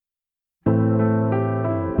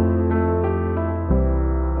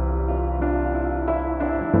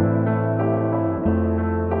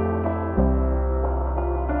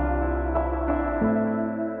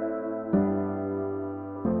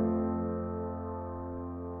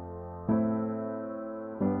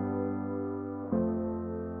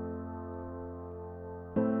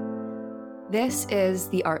This is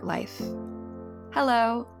The Art Life.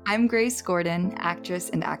 Hello, I'm Grace Gordon, actress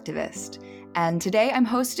and activist. And today I'm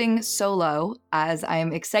hosting solo as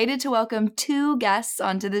I'm excited to welcome two guests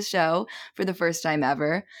onto the show for the first time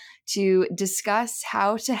ever to discuss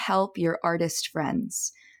how to help your artist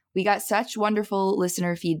friends. We got such wonderful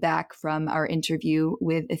listener feedback from our interview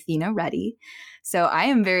with Athena Reddy. So I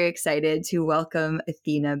am very excited to welcome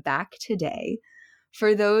Athena back today.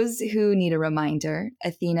 For those who need a reminder,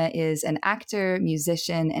 Athena is an actor,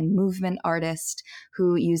 musician, and movement artist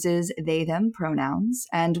who uses they/them pronouns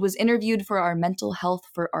and was interviewed for our Mental Health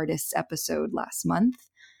for Artists episode last month.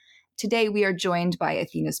 Today, we are joined by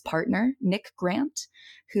Athena's partner, Nick Grant,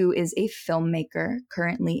 who is a filmmaker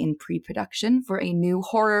currently in pre-production for a new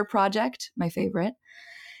horror project, my favorite.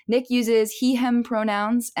 Nick uses he/him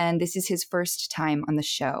pronouns, and this is his first time on the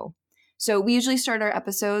show. So we usually start our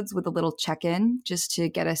episodes with a little check-in just to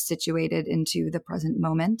get us situated into the present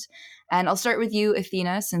moment. And I'll start with you,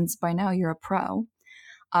 Athena, since by now you're a pro.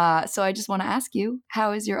 So I just want to ask you,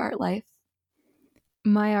 how is your art life?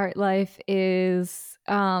 My art life is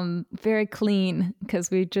very clean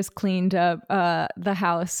because we just cleaned up the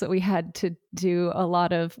house. So we had to do a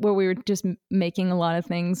lot of, well, we were just making a lot of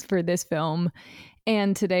things for this film.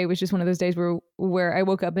 And today was just one of those days where I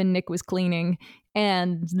woke up and Nick was cleaning,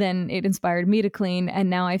 and then it inspired me to clean. And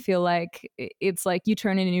now I feel like it's like you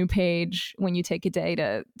turn in a new page when you take a day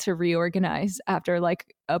to reorganize after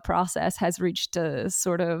like a process has reached a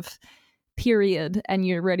sort of period and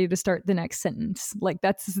you're ready to start the next sentence. Like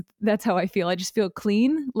that's how I feel. I just feel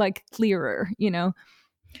clean, like clearer, you know?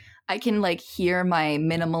 I can like hear my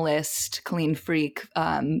minimalist, clean freak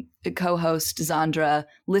co-host Zandra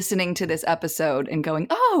listening to this episode and going,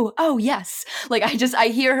 oh yes. Like I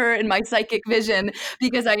hear her in my psychic vision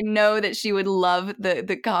because I know that she would love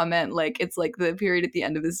the comment. Like it's like the period at the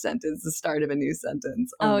end of the sentence, the start of a new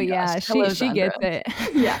sentence. Oh yeah, Hello, she gets it.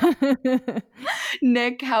 Yeah.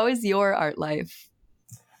 Nick, how is your art life?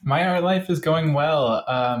 My art life is going well.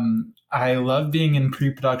 I love being in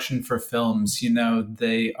pre-production for films. You know,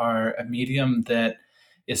 they are a medium that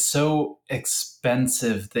is so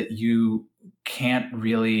expensive that you can't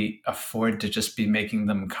really afford to just be making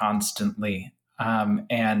them constantly.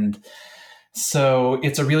 And so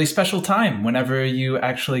it's a really special time whenever you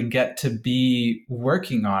actually get to be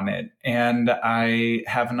working on it. And I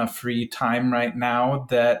have enough free time right now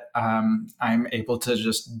that I'm able to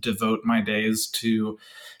just devote my days to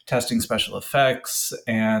testing special effects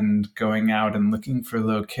and going out and looking for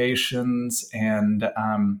locations and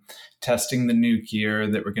testing the new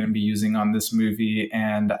gear that we're going to be using on this movie.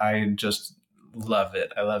 And I just love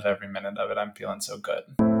it. I love every minute of it. I'm feeling so good.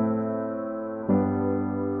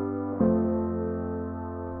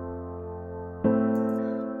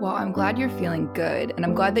 Well, I'm glad you're feeling good, and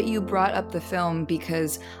I'm glad that you brought up the film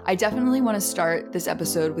because I definitely want to start this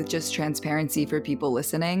episode with just transparency for people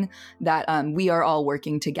listening that we are all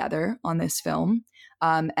working together on this film,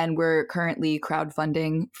 and we're currently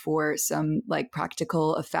crowdfunding for some like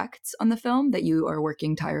practical effects on the film that you are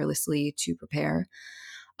working tirelessly to prepare.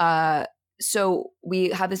 So we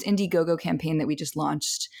have this Indiegogo campaign that we just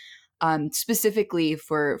launched specifically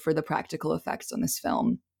for the practical effects on this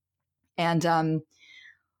film, and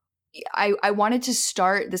I wanted to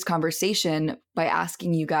start this conversation by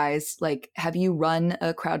asking you guys, like, have you run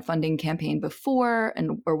a crowdfunding campaign before?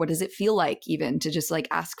 Or what does it feel like even to just like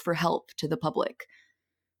ask for help to the public,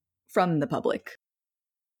 from the public?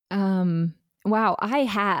 Wow, I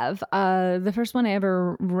have. The first one I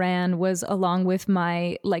ever ran was along with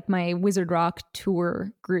my Wizard Rock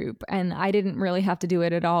tour group. And I didn't really have to do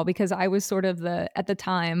it at all because I was sort of at the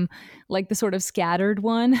time, like the sort of scattered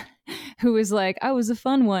one who was like, I was a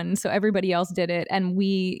fun one. So everybody else did it. And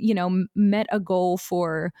we, met a goal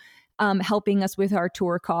for helping us with our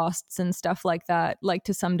tour costs and stuff like that, like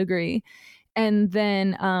to some degree. And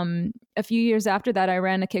then a few years after that, I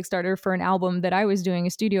ran a Kickstarter for an album that I was doing,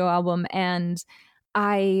 a studio album. And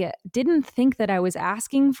I didn't think that I was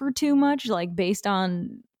asking for too much, like based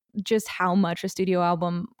on just how much a studio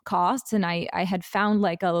album costs. And I had found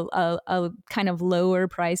like a kind of lower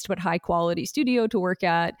priced but high quality studio to work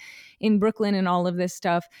at in Brooklyn and all of this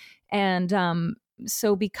stuff. And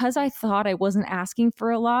so because I thought I wasn't asking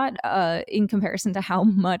for a lot in comparison to how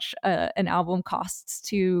much an album costs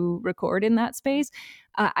to record in that space,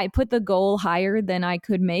 I put the goal higher than I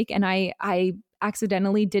could make. And I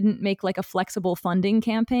accidentally didn't make like a flexible funding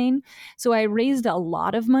campaign. So I raised a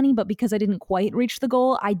lot of money, but because I didn't quite reach the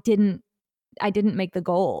goal, I didn't make the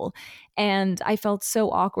goal. And I felt so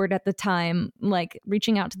awkward at the time, like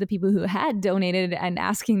reaching out to the people who had donated and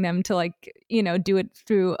asking them to like, do it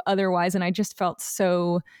through otherwise. And I just felt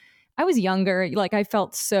so, was younger. Like I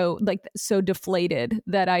felt so deflated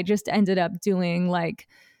that I just ended up doing like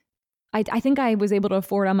I think I was able to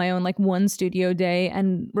afford on my own like one studio day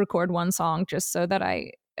and record one song just so that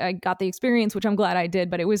I got the experience, which I'm glad I did,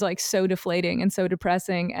 but it was like so deflating and so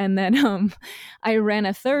depressing. And then I ran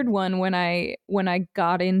a third one when I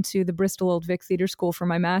got into the Bristol Old Vic Theatre School for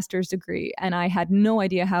my master's degree, and I had no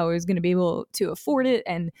idea how I was going to be able to afford it,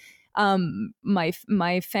 and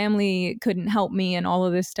my family couldn't help me and all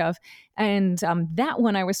of this stuff. And that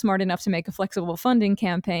one I was smart enough to make a flexible funding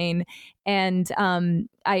campaign, and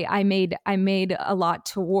I made a lot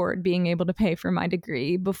toward being able to pay for my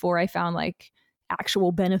degree before I found like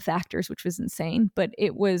actual benefactors, which was insane. But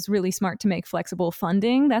it was really smart to make flexible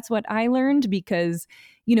funding. That's what I learned, because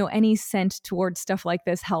any cent towards stuff like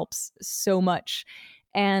this helps so much.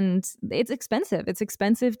 And it's expensive. It's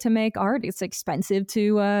expensive to make art. It's expensive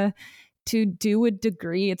to do a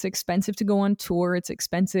degree. It's expensive to go on tour. It's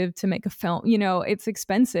expensive to make a film. It's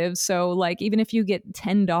expensive. So like even if you get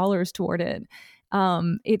 $10 toward it,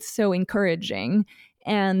 it's so encouraging,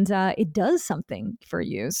 and it does something for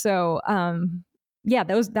you. So yeah,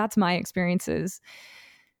 that's my experiences.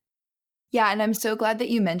 Yeah, and I'm so glad that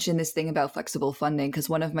you mentioned this thing about flexible funding, because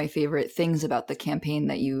one of my favorite things about the campaign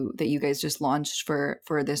that you guys just launched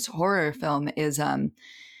for this horror film is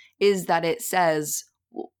that it says,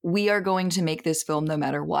 we are going to make this film no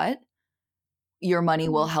matter what. Your money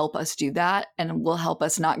will help us do that and will help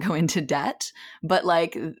us not go into debt. But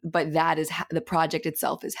that is the project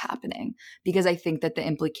itself is happening, because I think that the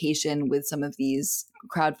implication with some of these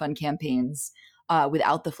crowdfund campaigns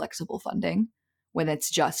without the flexible funding, when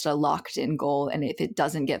it's just a locked in goal, and if it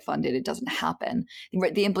doesn't get funded, it doesn't happen.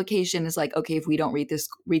 The implication is like, okay, if we don't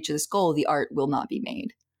reach this goal, the art will not be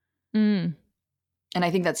made. Mm. And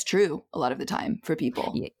I think that's true a lot of the time for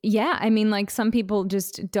people. Yeah. I mean, like some people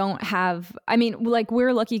just don't have, I mean, like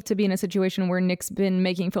we're lucky to be in a situation where Nick's been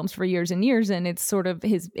making films for years and years, and it's sort of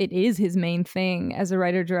it is his main thing as a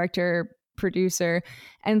writer, director, producer.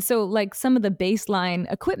 And so like some of the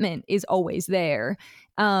baseline equipment is always there.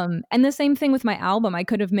 And the same thing with my album. I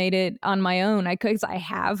could have made it on my own. Because I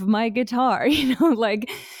have my guitar,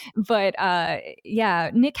 but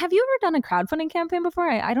yeah. Nick, have you ever done a crowdfunding campaign before?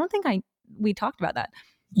 I don't think we talked about that.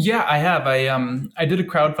 Yeah, I have. I did a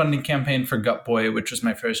crowdfunding campaign for Gut Boy, which was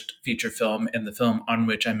my first feature film, and the film on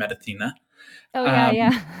which I met Athena. Oh yeah,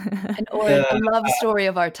 yeah. The love story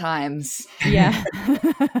of our times. Yeah.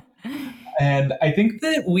 And I think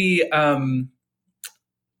that we, my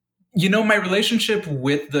relationship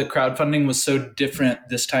with the crowdfunding was so different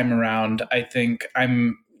this time around. I think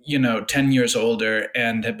I'm 10 years older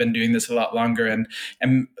and have been doing this a lot longer, and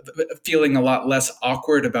am feeling a lot less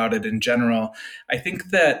awkward about it in general. I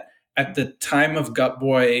think that at the time of Gut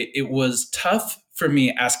Boy, it was tough for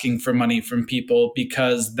me asking for money from people,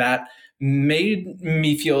 because that made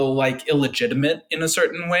me feel like illegitimate in a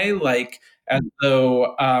certain way, like as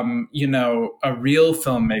though, a real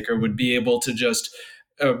filmmaker would be able to just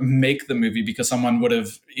make the movie because someone would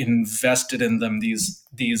have invested in them. These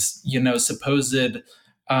supposed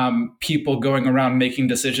people going around making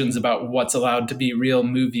decisions about what's allowed to be real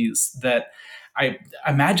movies, that I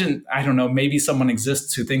imagine, I don't know, maybe someone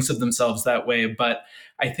exists who thinks of themselves that way, but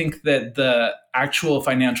I think that the actual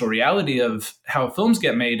financial reality of how films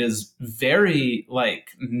get made is very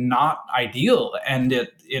not ideal, and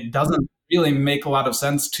it doesn't really make a lot of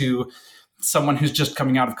sense to someone who's just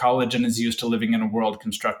coming out of college and is used to living in a world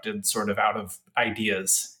constructed sort of out of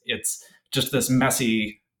ideas. It's just this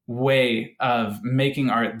messy way of making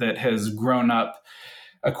art that has grown up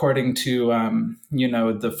according to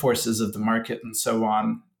the forces of the market and so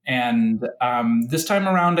on. And this time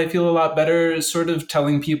around, I feel a lot better sort of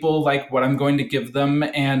telling people like what I'm going to give them,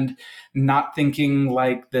 and not thinking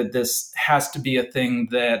like that this has to be a thing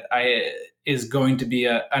that is going to be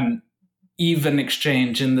an even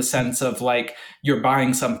exchange, in the sense of like you're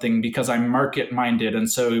buying something because I'm market minded, and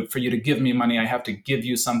so for you to give me money I have to give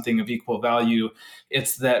you something of equal value.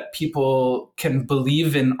 It's that people can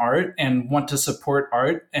believe in art and want to support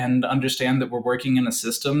art and understand that we're working in a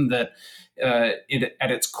system that at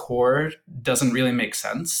its core doesn't really make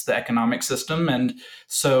sense, the economic system. And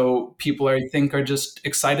so people, I think, are just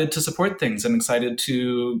excited to support things and excited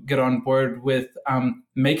to get on board with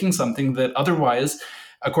making something that otherwise,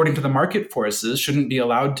 according to the market forces, shouldn't be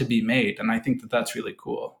allowed to be made. And I think that that's really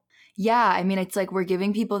cool. Yeah, I mean, it's like we're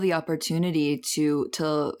giving people the opportunity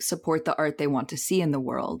to support the art they want to see in the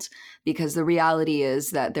world, because the reality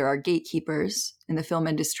is that there are gatekeepers in the film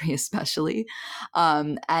industry, especially,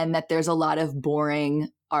 and that there's a lot of boring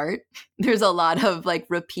art. There's a lot of like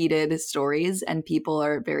repeated stories, and people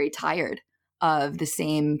are very tired of the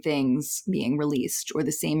same things being released or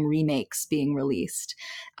the same remakes being released.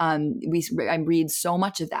 I read so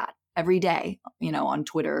much of that every day, on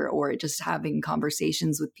Twitter or just having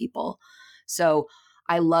conversations with people. So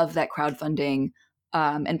I love that crowdfunding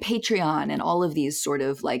and Patreon and all of these sort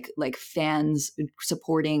of like fans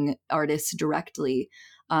supporting artists directly.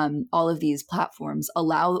 All of these platforms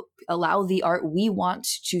allow the art we want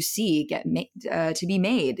to see to be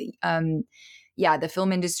made. The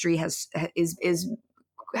film industry is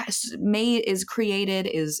created,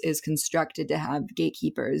 is constructed to have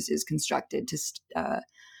gatekeepers, is constructed to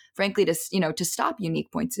frankly to stop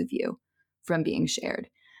unique points of view from being shared.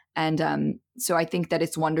 And so I think that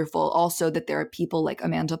it's wonderful also that there are people like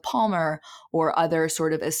Amanda Palmer or other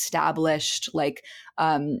sort of established, like,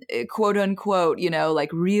 quote unquote,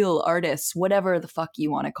 like real artists, whatever the fuck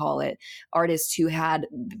you want to call it, artists who had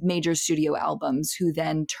major studio albums who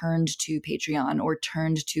then turned to Patreon or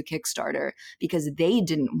turned to Kickstarter because they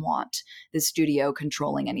didn't want the studio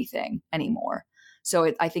controlling anything anymore.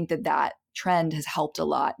 So I think that trend has helped a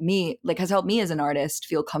lot. Has helped me as an artist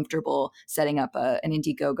feel comfortable setting up an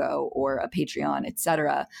Indiegogo or a Patreon,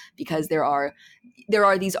 etc. Because there are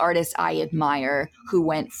these artists I admire who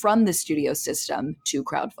went from the studio system to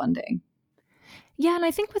crowdfunding. Yeah, and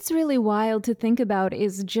I think what's really wild to think about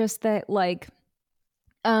is just that, like,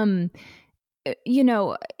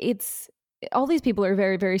 it's all these people are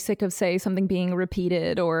very, very sick of, say, something being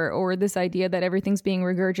repeated or this idea that everything's being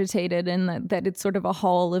regurgitated and that it's sort of a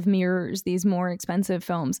hall of mirrors, these more expensive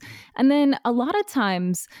films. And then a lot of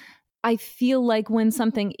times I feel like when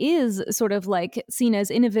something is sort of like seen as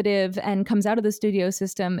innovative and comes out of the studio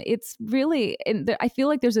system, it's really, I feel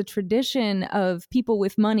like there's a tradition of people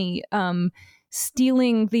with money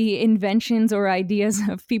stealing the inventions or ideas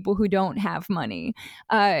of people who don't have money.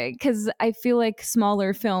 Because I feel like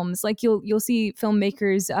smaller films, like you'll see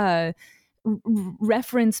filmmakers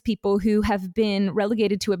reference people who have been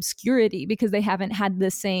relegated to obscurity because they haven't had the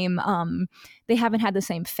same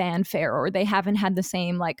fanfare, or they haven't had the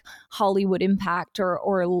same like Hollywood impact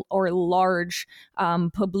or large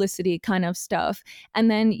publicity kind of stuff. And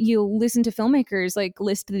then you'll listen to filmmakers like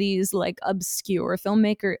list these like obscure other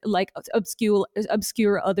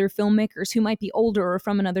filmmakers who might be older or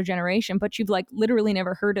from another generation, but you've like literally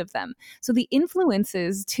never heard of them. So the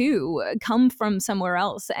influences too come from somewhere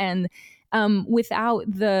else. And without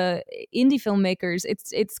the indie filmmakers,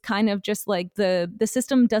 it's kind of just like the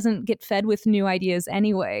system doesn't get fed with new ideas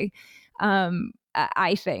anyway.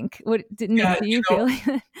 I think. Nick, do you feel like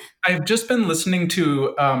that? I've just been listening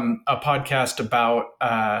to a podcast about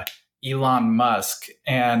Elon Musk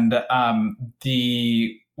and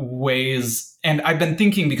the ways, and I've been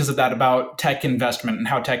thinking because of that about tech investment and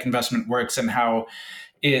how tech investment works, and how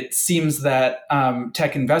it seems that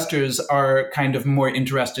tech investors are kind of more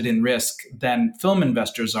interested in risk than film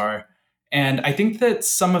investors are. And I think that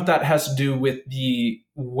some of that has to do with the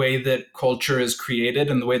way that culture is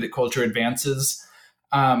created and the way that culture advances,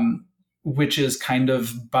 which is kind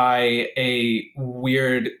of by a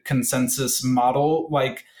weird consensus model,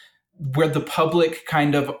 like where the public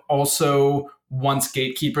kind of also wants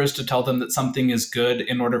gatekeepers to tell them that something is good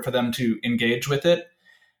in order for them to engage with it.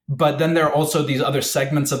 But then there are also these other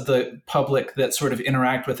segments of the public that sort of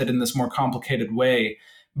interact with it in this more complicated way.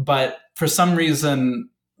 But for some reason,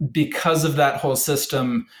 because of that whole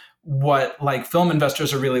system, what like film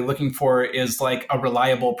investors are really looking for is like a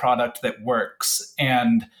reliable product that works.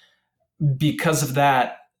 And because of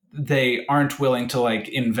that, they aren't willing to like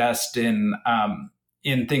invest in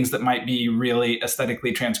things that might be really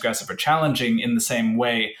aesthetically transgressive or challenging in the same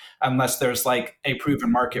way, unless there's like a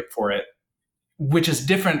proven market for it, which is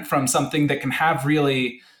different from something that can have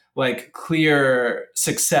really like clear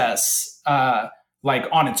success, like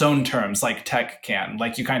on its own terms, like tech can.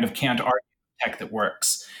 Like you kind of can't argue tech that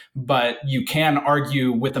works, but you can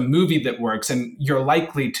argue with a movie that works, and you're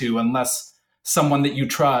likely to, unless someone that you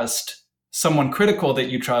trust, someone critical that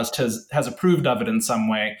you trust has approved of it in some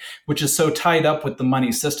way, which is so tied up with the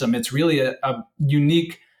money system. It's really a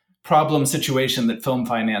unique problem situation that film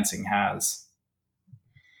financing has.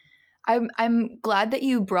 I'm glad that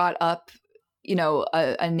you brought up,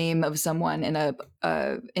 a name of someone in a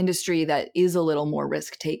industry that is a little more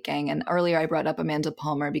risk taking. And earlier I brought up Amanda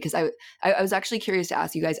Palmer because I was actually curious to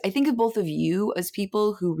ask you guys. I think of both of you as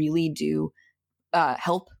people who really do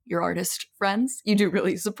help your artist friends. You do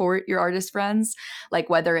really support your artist friends, like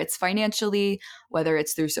whether it's financially, whether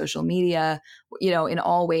it's through social media, in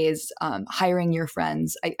all ways, hiring your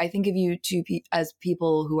friends. I think of you two as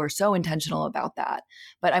people who are so intentional about that.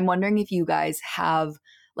 But I'm wondering if you guys have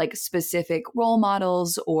like specific role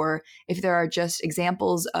models, or if there are just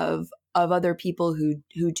examples of of other people who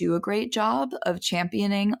do a great job of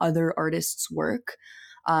championing other artists' work.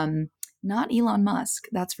 Not Elon Musk,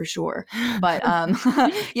 that's for sure. But Well,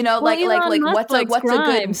 Elon Musk likes what's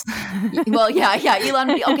Grimes. a good? Well, yeah,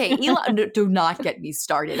 Elon. Okay, Elon. Do not get me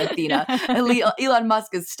started, Athena. Elon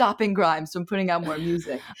Musk is stopping Grimes from putting out more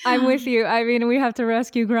music. I'm with you. I mean, we have to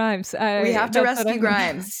rescue Grimes. We have to rescue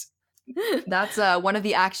Grimes. That's one of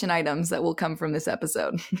the action items that will come from this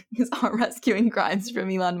episode is our rescuing Grimes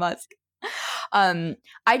from Elon Musk. I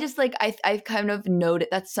just I've kind of noted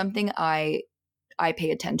that's something I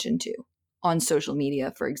pay attention to on social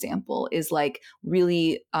media, for example, is like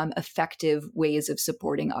really effective ways of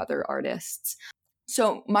supporting other artists.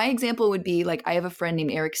 So my example would be like I have a friend named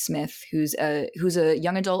Eric Smith who's a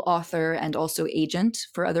young adult author and also agent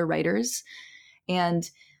for other writers. And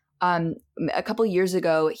a couple of years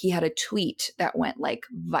ago, he had a tweet that went like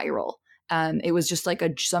viral. It was just like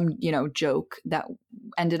some joke that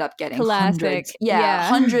ended up getting classic,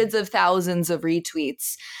 hundreds of thousands of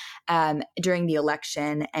retweets during the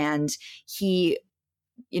election, and he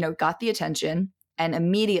got the attention, and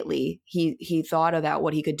immediately he thought about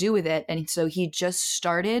what he could do with it, and so he just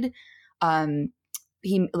started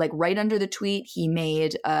he like right under the tweet he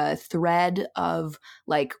made a thread of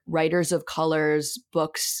like writers of color's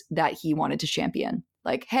books that he wanted to champion,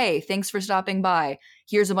 like, hey, thanks for stopping by,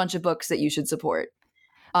 here's a bunch of books that you should support.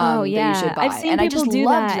 That you should buy. I've seen people do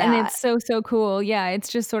that, and it's so cool. Yeah, it's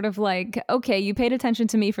just sort of like, okay, you paid attention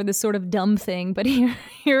to me for this sort of dumb thing, but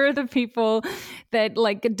here are the people that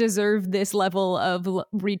like deserve this level of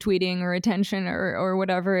retweeting or attention or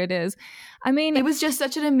whatever it is. I mean, it was just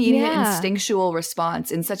such an immediate instinctual response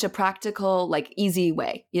in such a practical, like easy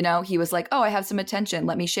way. He was like, oh, I have some attention,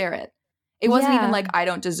 let me share it. It wasn't even like I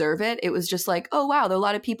don't deserve it. It was just like, oh wow, a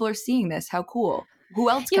lot of people are seeing this. How cool. Who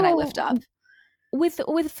else can I lift up? With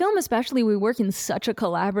film especially, we work in such a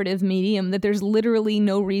collaborative medium that there's literally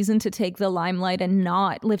no reason to take the limelight and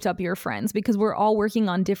not lift up your friends, because we're all working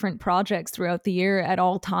on different projects throughout the year at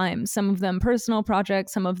all times. Some of them personal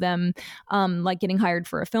projects, some of them like getting hired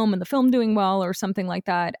for a film and the film doing well or something like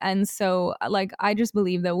that. And so like I just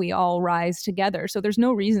believe that we all rise together. So there's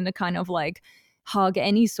no reason to kind of like hog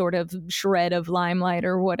any sort of shred of limelight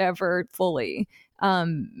or whatever fully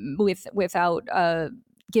without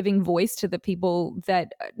giving voice to the people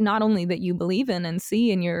that not only that you believe in and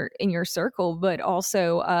see in your circle, but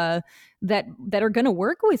also that are going to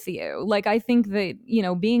work with you. Like I think that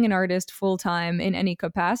being an artist full time in any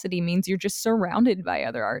capacity means you're just surrounded by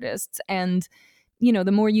other artists, and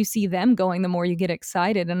the more you see them going, the more you get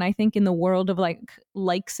excited. And I think in the world of like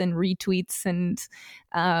likes and retweets and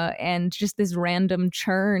just this random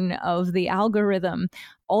churn of the algorithm,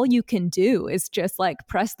 all you can do is just like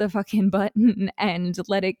press the fucking button and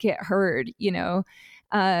let it get heard.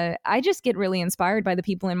 I just get really inspired by the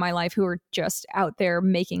people in my life who are just out there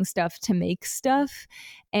making stuff to make stuff,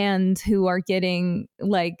 and who are getting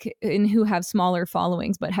like, and who have smaller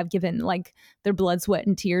followings but have given like their blood, sweat,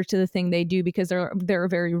 and tears to the thing they do because they're a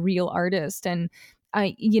very real artist. And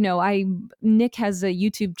Nick has a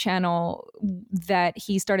YouTube channel that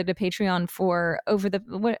he started a Patreon for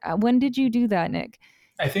when did you do that, Nick?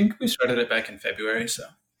 I think we started it back in February, so.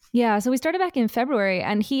 Yeah, so we started back in February,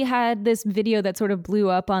 and he had this video that sort of blew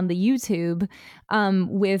up on the YouTube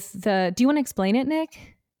with the... Do you want to explain it,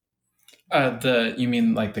 Nick? You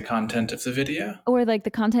mean like the content of the video? Or like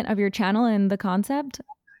the content of your channel and the concept?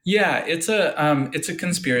 Yeah, it's a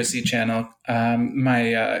conspiracy channel.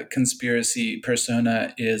 My conspiracy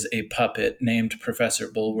persona is a puppet named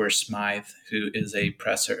Professor Bulwer Smythe, who is a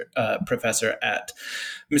professor at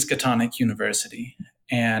Miskatonic University.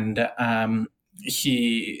 And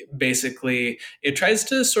it tries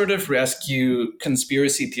to sort of rescue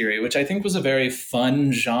conspiracy theory, which I think was a very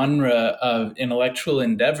fun genre of intellectual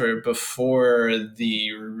endeavor before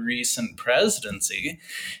the recent presidency.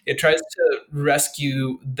 It tries to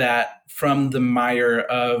rescue that from the mire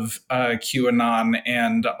of QAnon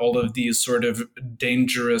and all of these sort of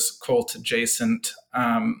dangerous cult adjacent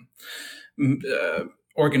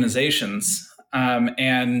organizations.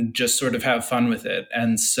 And just sort of have fun with it.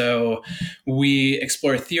 And so we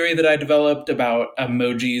explore a theory that I developed about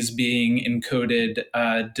emojis being encoded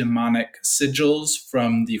demonic sigils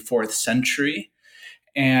from the 4th century.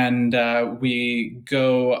 And we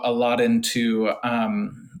go a lot into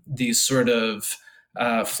these sort of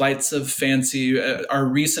flights of fancy. Our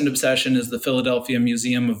recent obsession is the Philadelphia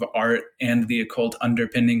Museum of Art and the occult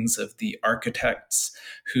underpinnings of the architects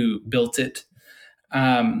who built it.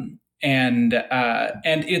 and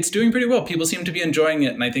it's doing pretty well. People seem to be enjoying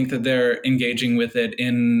it, and I think that they're engaging with it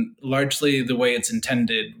in largely the way it's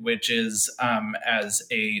intended, which is as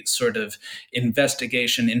a sort of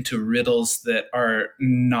investigation into riddles that are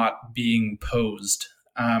not being posed,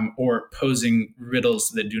 or posing riddles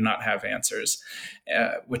that do not have answers,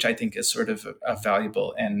 which I think is sort of a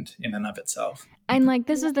valuable end in and of itself. And like,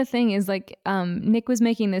 this is the thing is like, Nick was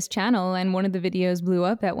making this channel and one of the videos blew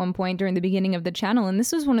up at one point during the beginning of the channel. And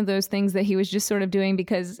this was one of those things that he was just sort of doing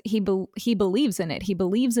because he believes in it. He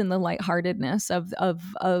believes in the lightheartedness of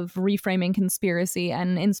reframing conspiracy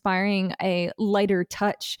and inspiring a lighter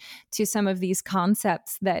touch to some of these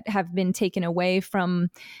concepts that have been taken away from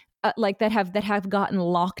like that have gotten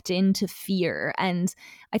locked into fear. And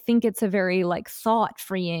I think it's a very like thought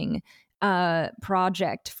freeing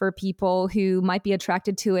project for people who might be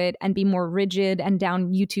attracted to it and be more rigid and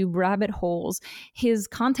down YouTube rabbit holes. His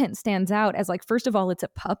content stands out as like, first of all, it's a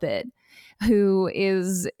puppet who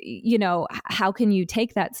is, you know, how can you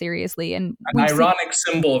take that seriously? And an ironic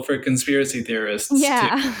symbol for conspiracy theorists.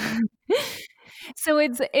 Yeah. So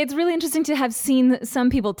it's really interesting to have seen some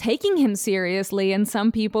people taking him seriously and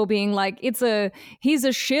some people being like, he's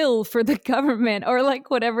a shill for the government or like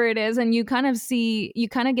whatever it is. And you kind of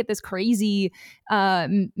get this crazy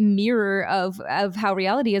mirror of how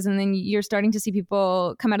reality is. And then you're starting to see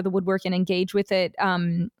people come out of the woodwork and engage with it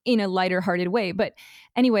in a lighter hearted way. But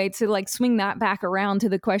anyway, to like swing that back around to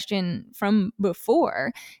the question from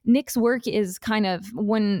before, Nick's work is kind of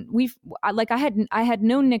when I had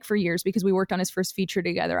known Nick for years because we worked on his first feature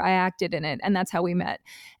together. I acted in it and that's how we met.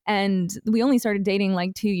 And we only started dating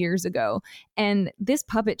like 2 years ago. And this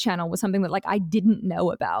puppet channel was something that like I didn't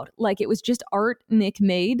know about. Like it was just art Nick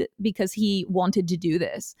made because he wanted to do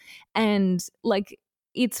this. And like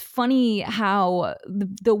it's funny how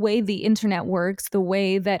the way the internet works, the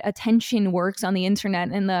way that attention works on the internet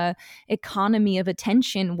and the economy of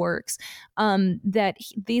attention works,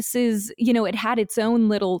 this is, you know, it had its own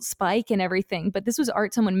little spike and everything, but this was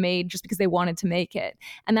art someone made just because they wanted to make it.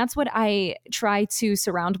 And that's what I try to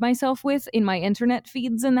surround myself with in my internet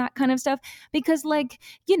feeds and that kind of stuff. Because like,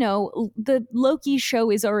 you know, the Loki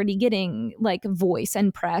show is already getting like voice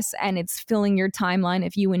and press and it's filling your timeline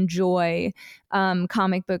if you enjoy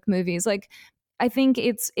comic book movies. Like I think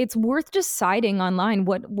it's worth deciding online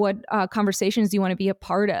what conversations do you want to be a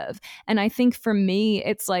part of. And I think for me,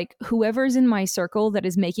 it's like whoever's in my circle that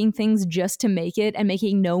is making things just to make it and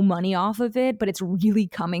making no money off of it, but it's really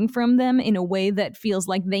coming from them in a way that feels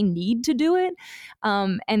like they need to do it,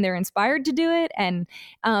 and they're inspired to do it, and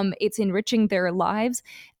it's enriching their lives.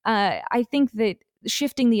 I think that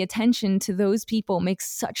shifting the attention to those people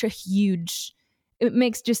makes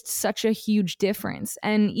just such a huge difference.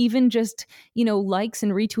 And even just, you know, likes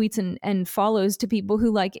and retweets and follows to people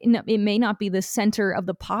who like, it may not be the center of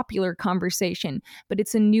the popular conversation, but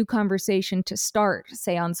it's a new conversation to start,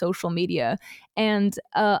 say on social media. And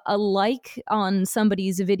a like on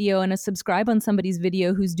somebody's video and a subscribe on somebody's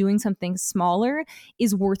video who's doing something smaller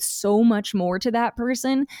is worth so much more to that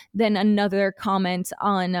person than another comment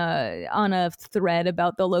on a thread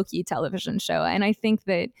about the Loki television show. And I think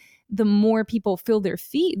that the more people fill their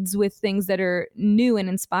feeds with things that are new and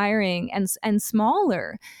inspiring and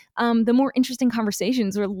smaller, the more interesting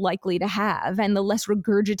conversations we're likely to have and the less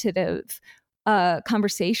regurgitative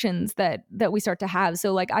conversations that we start to have.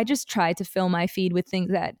 So like I just try to fill my feed with things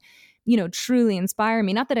that, you know, truly inspire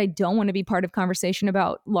me. Not that I don't want to be part of conversation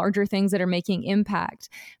about larger things that are making impact,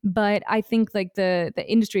 but I think like the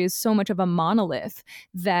industry is so much of a monolith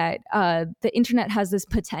that the internet has this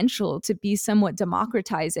potential to be somewhat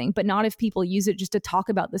democratizing, but not if people use it just to talk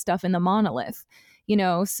about the stuff in the monolith, you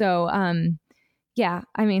know? So, yeah,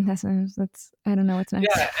 I mean, that's I don't know what's next.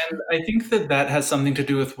 Yeah, and I think that has something to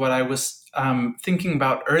do with what I was thinking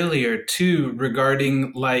about earlier too,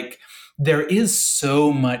 regarding like, there is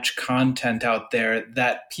so much content out there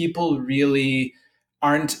that people really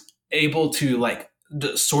aren't able to like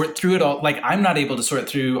sort through it all. Like I'm not able to sort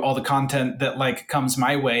through all the content that like comes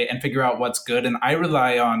my way and figure out what's good. And I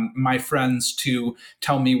rely on my friends to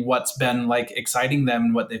tell me what's been like exciting them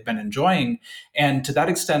and what they've been enjoying. And to that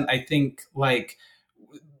extent, I think like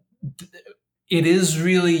it is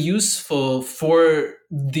really useful for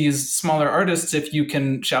these smaller artists if you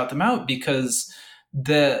can shout them out, because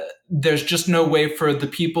there's just no way for the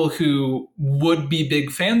people who would be big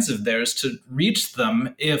fans of theirs to reach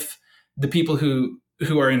them if the people who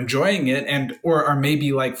are enjoying it and or are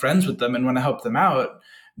maybe like friends with them and want to help them out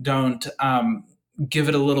don't give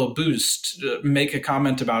it a little boost, make a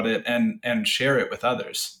comment about it and share it with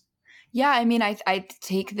others. Yeah, I mean, I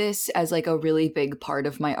take this as like a really big part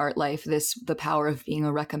of my art life, the power of being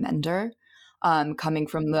a recommender. coming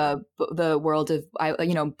from the world of,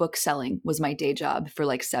 book selling was my day job for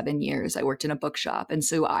like 7 years. I worked in a bookshop, and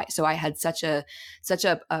so I had such a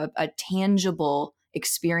tangible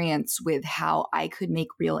experience with how I could make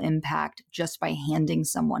real impact just by handing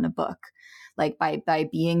someone a book, like by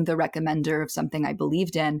being the recommender of something I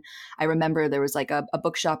believed in. I remember there was like a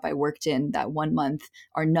bookshop I worked in that one month,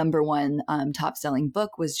 our number one top selling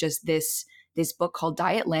book was just this book called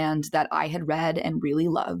Dietland that I had read and really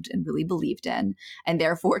loved and really believed in, and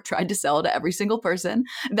therefore tried to sell to every single person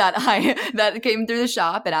that came through the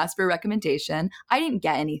shop and asked for a recommendation. I didn't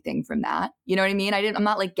get anything from that. You know what I mean? I'm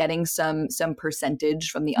not like getting some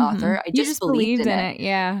percentage from the author. I You just believed in it.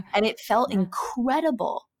 Yeah. And it felt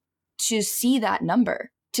incredible to see that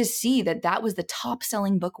number, to see that was the top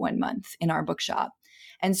selling book one month in our bookshop.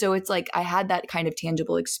 And so it's like I had that kind of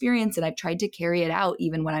tangible experience, and I've tried to carry it out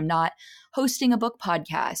even when I'm not hosting a book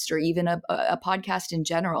podcast or even a podcast in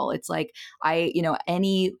general. It's like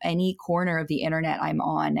any corner of the internet I'm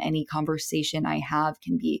on, any conversation I have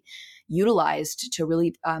can be utilized to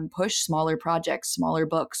really push smaller projects, smaller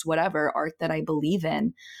books, whatever art that I believe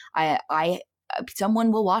in. I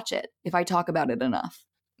someone will watch it if I talk about it enough.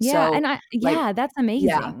 Yeah, So, and that's amazing.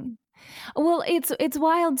 Yeah. Well, it's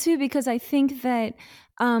wild too, because I think that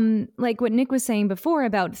like what Nick was saying before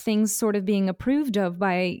about things sort of being approved of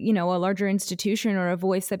by, a larger institution or a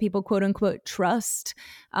voice that people quote unquote trust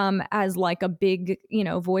as like a big,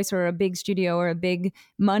 voice or a big studio or a big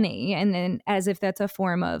money, and then as if that's a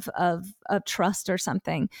form of trust or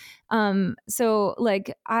something. So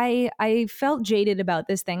like I felt jaded about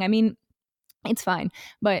this thing. I mean, it's fine,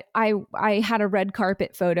 but I had a red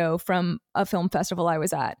carpet photo from a film festival I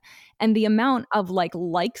was at, and the amount of like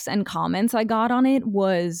likes and comments I got on it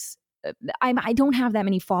was I don't have that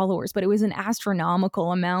many followers, but it was an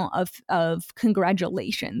astronomical amount of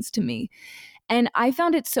congratulations to me. And I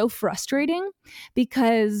found it so frustrating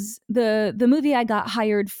because the movie I got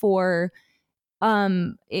hired for,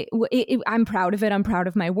 I'm proud of it. I'm proud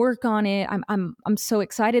of my work on it. I'm so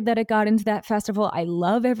excited that it got into that festival. I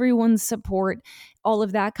love everyone's support, all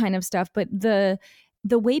of that kind of stuff. But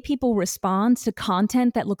the way people respond to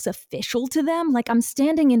content that looks official to them, like I'm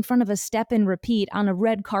standing in front of a step and repeat on a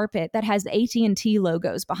red carpet that has AT&T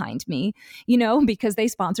logos behind me, because they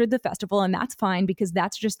sponsored the festival, and that's fine because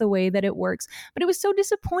that's just the way that it works. But it was so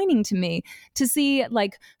disappointing to me to see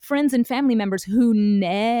like friends and family members who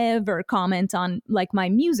never comment on like my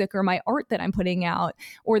music or my art that I'm putting out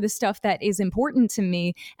or the stuff that is important to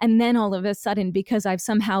me, and then all of a sudden, because I've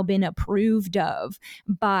somehow been approved of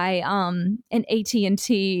by an AT&T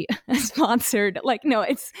sponsored, like, no,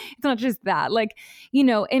 it's not just that, like,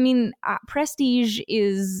 I mean, prestige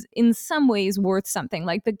is in some ways worth something.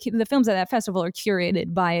 Like the films at that festival are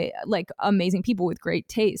curated by like amazing people with great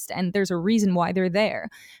taste, and there's a reason why they're there.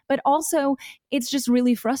 But also it's just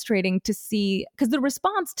really frustrating to see, because the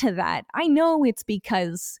response to that, I know it's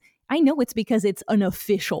because it's an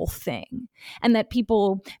official thing, and that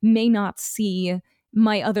people may not see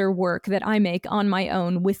my other work that I make on my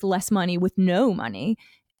own with less money, with no money,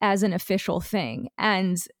 as an official thing.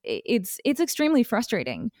 And it's extremely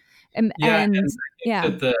frustrating. That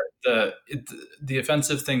the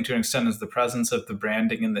offensive thing to an extent is the presence of the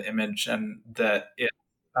branding and the image, and that it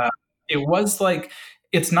was like,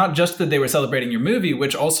 it's not just that they were celebrating your movie,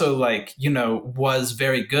 which also like, was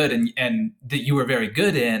very good and that you were very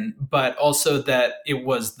good in, but also that it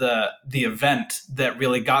was the event that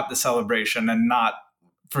really got the celebration, and not,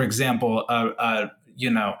 for example,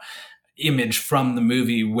 image from the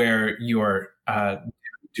movie where you're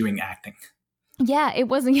doing acting. Yeah, it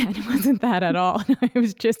wasn't that at all. It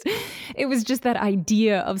was just that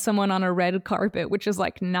idea of someone on a red carpet, which is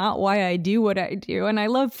like not why I do what I do. And I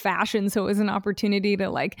love fashion, so it was an opportunity to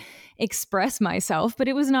like express myself, but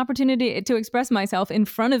it was an opportunity to express myself in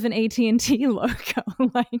front of an AT&T logo.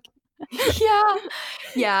 Like,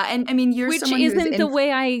 yeah, and I mean, which isn't the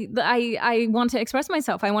way I want to express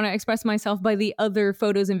myself. I want to express myself by the other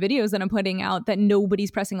photos and videos that I'm putting out that nobody's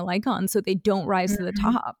pressing a like on, so they don't rise to the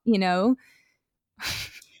top,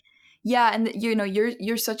 Yeah, and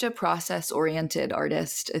you're such a process-oriented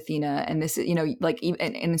artist, Athena, and this, like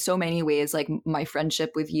in so many ways, like my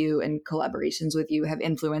friendship with you and collaborations with you have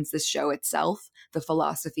influenced this show itself, the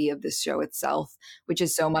philosophy of this show itself, which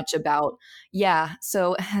is so much about,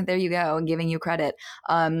 so there you go, giving you credit.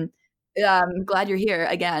 I'm glad you're here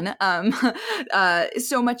again.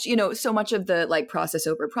 So much of the like process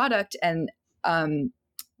over product, and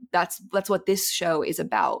that's what this show is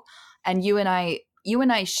about. And you and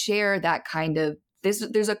I share that kind of, there's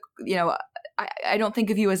a, I don't think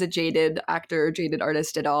of you as a jaded actor or jaded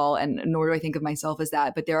artist at all, and nor do I think of myself as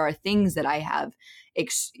that. But there are things that I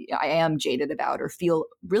am jaded about or feel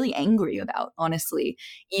really angry about, honestly.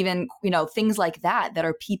 Even, things like that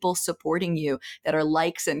are people supporting you, that are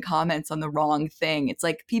likes and comments on the wrong thing. It's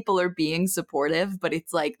like people are being supportive, but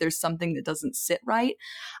it's like there's something that doesn't sit right.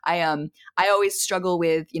 I always struggle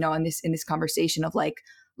with, in this conversation of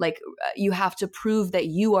you have to prove that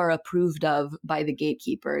you are approved of by the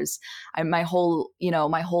gatekeepers. My whole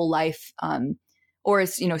life, or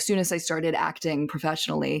as soon as I started acting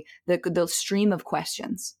professionally, the stream of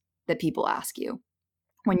questions that people ask you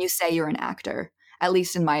when you say you're an actor, at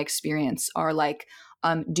least in my experience, are like,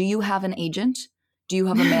 do you have an agent? Do you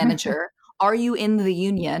have a manager? Are you in the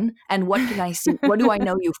union? And what can I see? What do I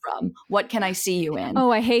know you from? What can I see you in? Oh,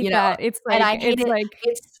 I hate that. It's like, and I hate it. Like,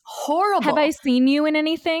 it's horrible. Have I seen you in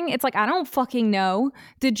anything? It's like, I don't fucking know.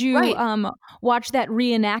 Did you watch that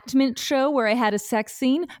reenactment show where I had a sex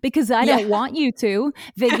scene? Because I don't want you to.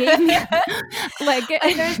 They gave me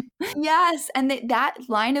yes. And that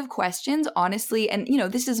line of questions, honestly, and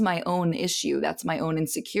this is my own issue. That's my own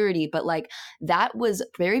insecurity. But like that was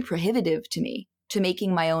very prohibitive to me, to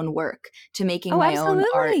making my own work, to making my own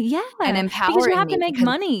art, and empowering because you have me to make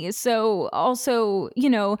money. So also,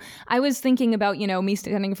 I was thinking about, me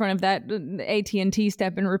standing in front of that AT&T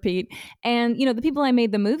step and repeat, and the people I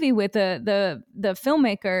made the movie with, the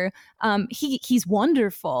filmmaker, he's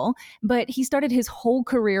wonderful, but he started his whole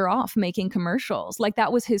career off making commercials. Like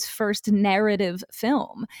that was his first narrative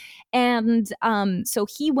film, and so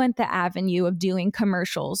he went the avenue of doing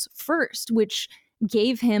commercials first, which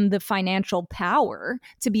gave him the financial power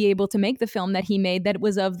to be able to make the film that he made, that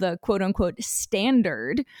was of the quote unquote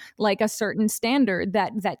standard, like a certain standard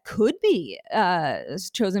that could be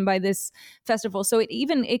chosen by this festival. So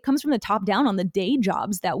it comes from the top down on the day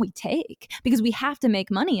jobs that we take, because we have to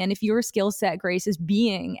make money. And if your skill set, Grace, is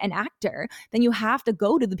being an actor, then you have to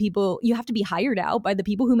go to the people, you have to be hired out by the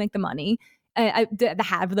people who make the money,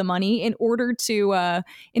 have the money in order to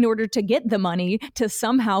get the money to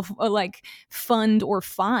somehow fund or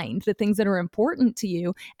find the things that are important to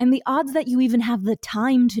you. And the odds that you even have the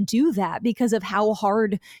time to do that, because of how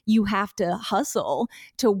hard you have to hustle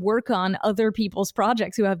to work on other people's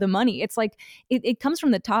projects who have the money. It's like it comes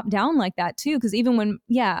from the top down like that too. Because even when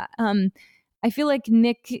I feel like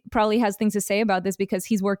Nick probably has things to say about this, because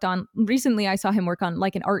he's worked on, recently I saw him work on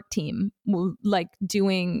like an art team, like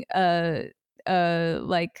doing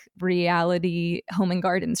like reality home and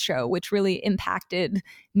gardens show, which really impacted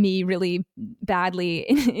me really badly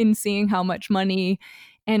in seeing how much money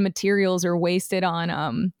and materials are wasted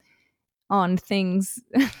on things.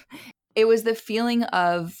 It was the feeling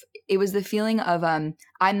of I'm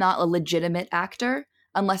not a legitimate actor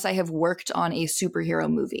unless I have worked on a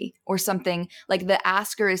superhero movie or something. Like the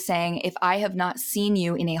asker is saying, if I have not seen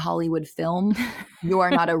you in a Hollywood film, you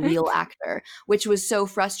are not a real actor, which was so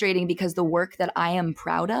frustrating, because the work that I am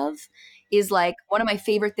proud of is like, one of my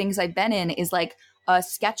favorite things I've been in is like a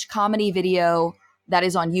sketch comedy video that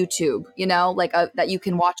is on YouTube, that you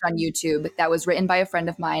can watch on YouTube, that was written by a friend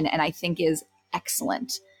of mine and I think is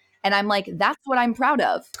excellent. And I'm like, that's what I'm proud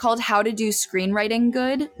of. It's called How to Do Screenwriting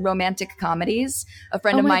Good, Romantic Comedies. A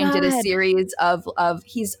friend of mine did a series of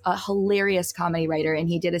he's a hilarious comedy writer, and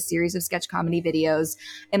he did a series of sketch comedy videos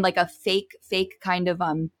and like a fake kind of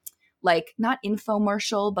like not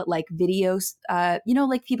infomercial, but like videos,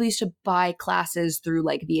 like people used to buy classes through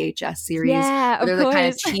like VHS series. Yeah, they're the kind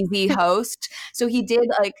of cheesy host. So he did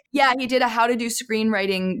a How to Do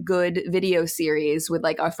Screenwriting Good video series with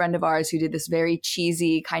like a friend of ours who did this very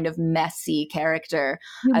cheesy kind of messy character.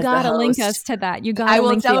 You gotta link us to that. You gotta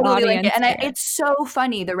link the audience. Link it. And it's so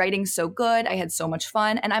funny. The writing's so good. I had so much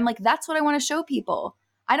fun. And I'm like, that's what I want to show people.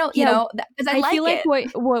 I don't, because I feel like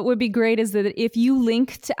what would be great is that if you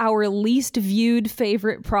linked our least viewed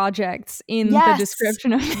favorite projects in the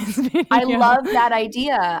description of this video. I love that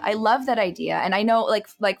idea. And I know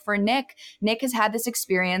like for Nick has had this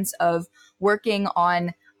experience of working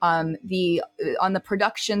on the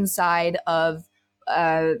production side of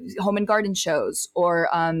home and garden shows or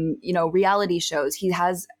reality shows. He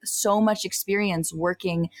has so much experience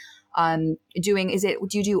working do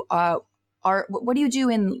you do art? What do you do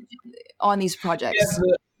on these projects?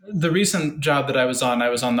 Yeah, the recent job that I was on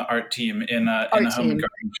the art team in a home and garden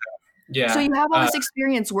show. Yeah. So you have all this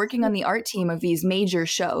experience working on the art team of these major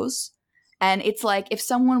shows, And it's like, if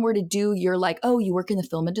someone were to do your like, oh, you work in the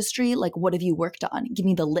film industry, like, what have you worked on? Give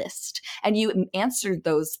me the list. And you answered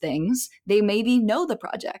those things, they maybe know the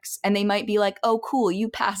projects and they might be like, oh, cool, you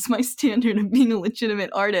pass my standard of being a legitimate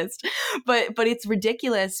artist. But it's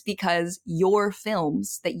ridiculous because your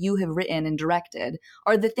films that you have written and directed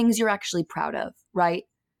are the things you're actually proud of, right?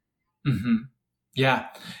 Mm-hmm. Yeah.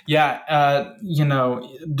 Yeah.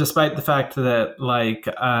 Despite the fact that like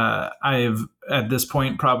I've at this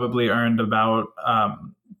point probably earned about,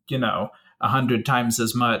 100 times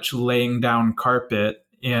as much laying down carpet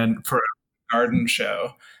for a garden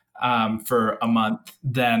show for a month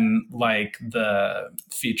than like the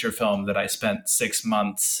feature film that I spent 6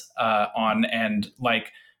 months on, and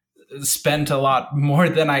like spent a lot more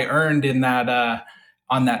than I earned in that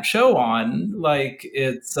on that show on. Like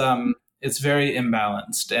it's very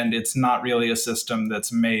imbalanced, and it's not really a system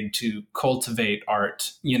that's made to cultivate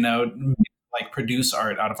art, like produce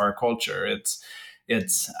art out of our culture. It's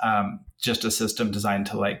just a system designed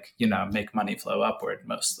to like, make money flow upward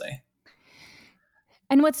mostly.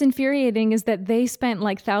 And what's infuriating is that they spent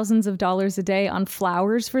like thousands of dollars a day on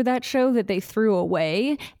flowers for that show that they threw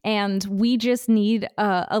away. And we just need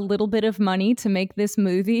a little bit of money to make this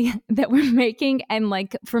movie that we're making. And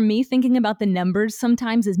like, for me, thinking about the numbers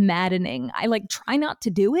sometimes is maddening. I like try not to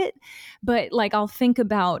do it, but like I'll think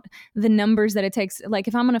about the numbers that it takes. Like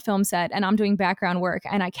if I'm on a film set and I'm doing background work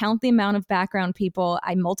and I count the amount of background people,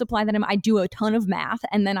 I multiply that, I do a ton of math,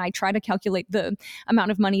 and then I try to calculate the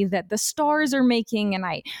amount of money that the stars are making, and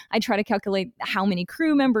I try to calculate how many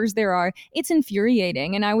crew members there are. It's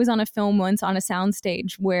infuriating. And I was on a film once on a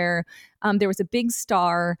soundstage where there was a big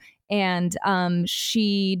star, and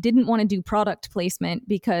she didn't want to do product placement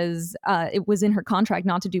because it was in her contract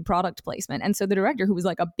not to do product placement. And so the director, who was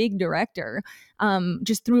like a big director,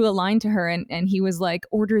 just threw a line to her, and he was like,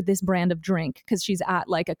 order this brand of drink, because she's at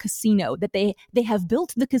like a casino that they have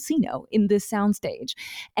built the casino in this soundstage.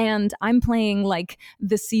 And I'm playing like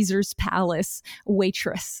the Caesar's Palace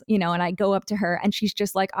waitress, and I go up to her and she's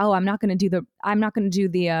just like, oh, I'm not going to do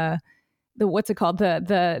the what's it called,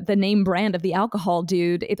 the name brand of the alcohol,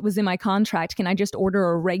 dude. It was in my contract. Can I just order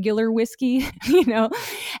a regular whiskey?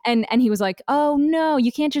 And he was like, oh no,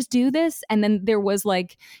 you can't just do this. And then there was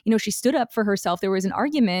like, she stood up for herself. There was an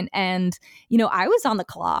argument, and I was on the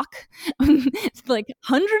clock. Like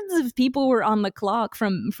hundreds of people were on the clock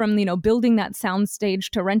from building that soundstage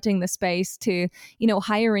to renting the space to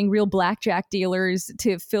hiring real blackjack dealers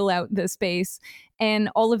to fill out the space. And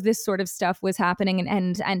all of this sort of stuff was happening,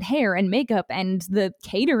 and hair and makeup and the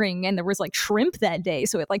catering, and there was like shrimp that day,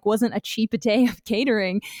 so it like wasn't a cheap day of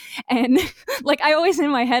catering. And like I always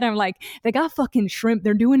in my head I'm like, they got fucking shrimp,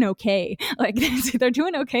 they're doing okay, like they're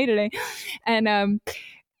doing okay today. And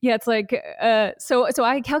yeah, it's like so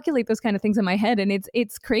I calculate those kind of things in my head, and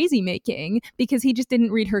it's crazy making, because he just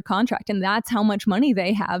didn't read her contract, and that's how much money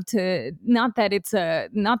they have to. Not that it's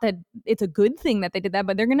a good thing that they did that,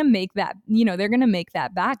 but they're gonna make that they're gonna make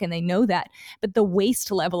that back, and they know that. But the waste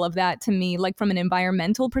level of that, to me, like from an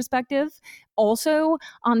environmental perspective, also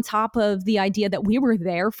on top of the idea that we were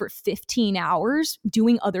there for 15 hours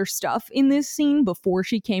doing other stuff in this scene before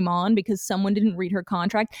she came on because someone didn't read her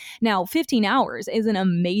contract. Now, 15 hours is an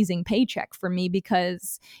amazing paycheck for me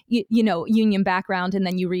because, union background, and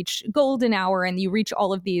then you reach golden hour and you reach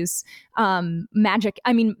all of these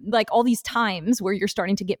like all these times where you're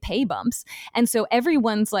starting to get pay bumps. And so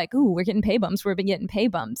everyone's like, ooh, we're getting pay bumps. We've been getting pay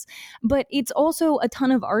bumps. But it's also a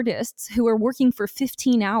ton of artists who are working for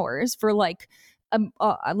 15 hours for like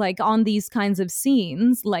on these kinds of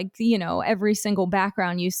scenes. Like, every single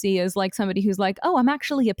background you see is like somebody who's like, oh, I'm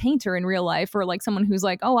actually a painter in real life, or like someone who's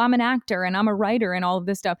like, oh, I'm an actor and I'm a writer, and all of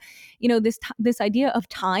this stuff. This idea of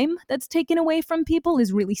time that's taken away from people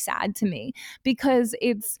is really sad to me, because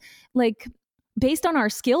it's like, based on our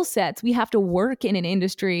skill sets, we have to work in an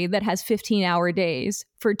industry that has 15-hour days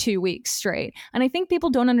for 2 weeks straight. And I think people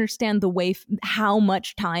don't understand the way, how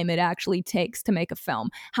much time it actually takes to make a film,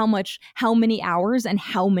 how many hours and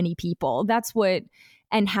how many people. That's what,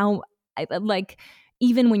 and how, like,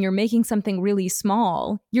 even when you're making something really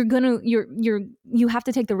small, you have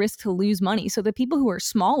to take the risk to lose money. So the people who are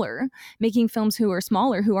smaller, making films who are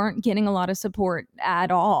smaller, who aren't getting a lot of support at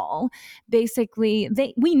all, basically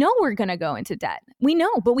we know we're going to go into debt. We know,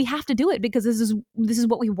 but we have to do it because this is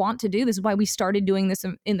what we want to do. This is why we started doing this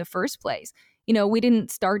in the first place. We didn't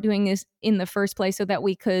start doing this in the first place so that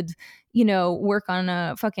we could, work on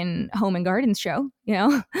a fucking home and gardens show.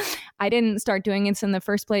 I didn't start doing this in the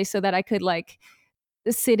first place so that I could like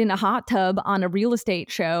sit in a hot tub on a real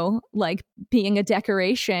estate show, like being a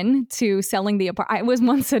decoration to selling the apartment. I was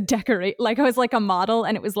once I was like a model,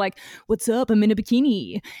 and it was like, what's up? I'm in a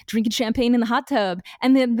bikini, drinking champagne in the hot tub.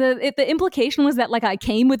 And then the implication was that like I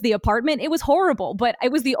came with the apartment. It was horrible, but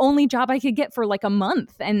it was the only job I could get for like a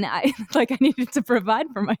month. And I like I needed to provide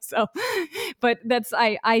for myself. But that's,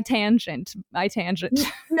 I tangent.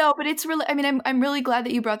 No, but it's really, I mean, I'm really glad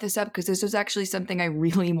that you brought this up, because this was actually something I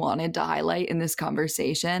really wanted to highlight in this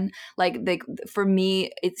conversation. Like for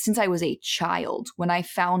me, since I was a child, when I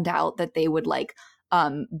found out that they would like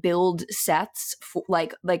build sets for,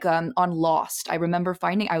 on Lost. I remember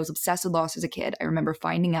I was obsessed with Lost as a kid. I remember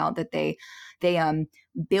finding out that they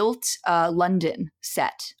built a London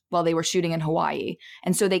set while they were shooting in Hawaii.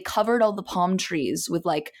 And so they covered all the palm trees with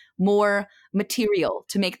like more material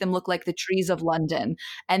to make them look like the trees of London.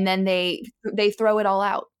 And then they throw it all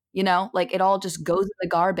out, like it all just goes in the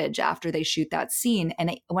garbage after they shoot that scene.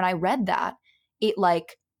 And when I read that, it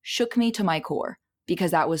like shook me to my core,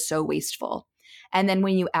 because that was so wasteful. And then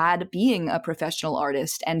when you add being a professional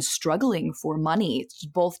artist and struggling for money,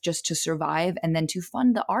 both just to survive and then to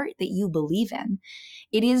fund the art that you believe in,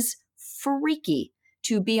 it is freaky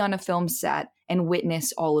to be on a film set and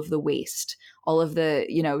witness all of the waste, all of the,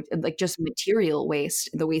 like just material waste,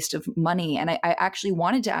 the waste of money. And I actually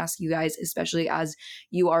wanted to ask you guys, especially as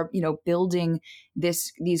you are, building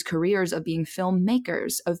these careers of being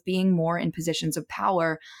filmmakers, of being more in positions of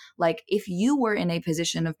power, like if you were in a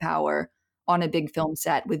position of power on a big film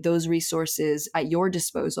set with those resources at your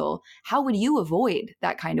disposal, how would you avoid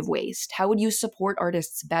that kind of waste? How would you support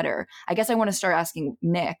artists better? I guess I want to start asking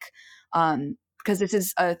Nick, because this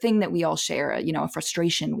is a thing that we all share, a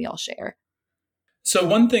frustration we all share. So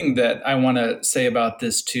one thing that I want to say about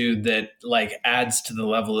this too, that like adds to the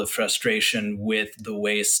level of frustration with the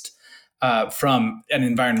waste from an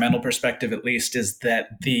environmental perspective, at least, is that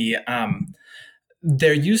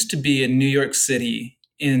there used to be in New York City,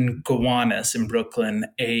 in Gowanus in Brooklyn,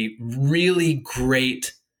 a really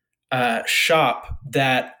great shop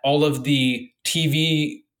that all of the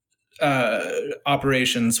TV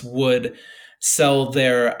operations would sell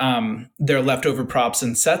their leftover props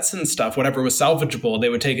and sets and stuff, whatever was salvageable. They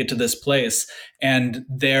would take it to this place, and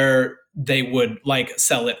they would like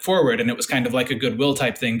sell it forward. And it was kind of like a Goodwill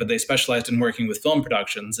type thing, but they specialized in working with film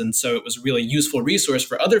productions. And so it was a really useful resource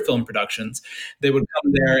for other film productions. They would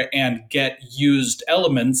come there and get used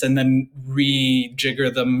elements and then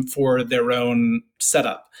rejigger them for their own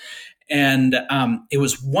setup. And it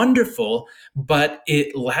was wonderful, but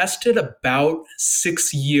it lasted about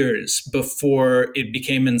 6 years before it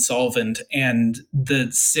became insolvent, and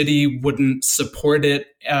the city wouldn't support it.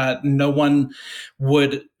 No one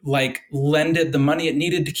would like lend it the money it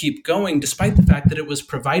needed to keep going, despite the fact that it was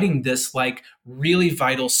providing this like really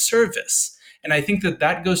vital service. And I think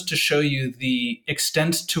that goes to show you the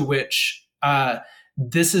extent to which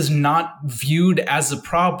this is not viewed as a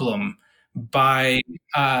problem by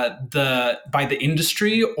the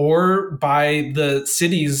industry or by the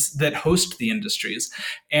cities that host the industries.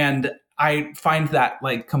 And I find that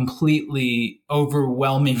like completely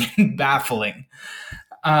overwhelming and baffling.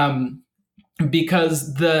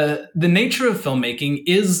 Because the nature of filmmaking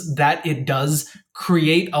is that it does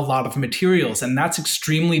create a lot of materials, and that's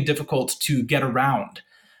extremely difficult to get around.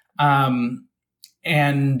 And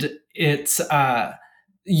it's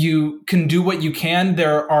you can do what you can.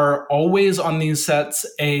 There are always on these sets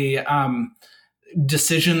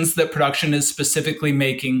decisions that production is specifically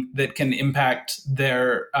making that can impact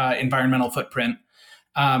their environmental footprint.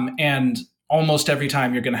 And almost every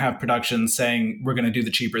time you're going to have production saying, we're going to do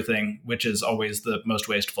the cheaper thing, which is always the most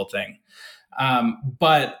wasteful thing.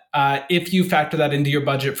 But if you factor that into your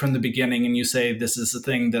budget from the beginning and you say, this is a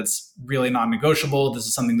thing that's really non-negotiable, this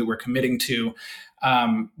is something that we're committing to,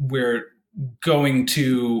 we're going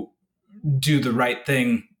to do the right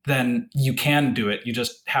thing, then you can do it. You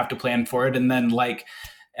just have to plan for it and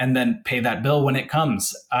then pay that bill when it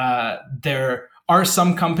comes. There are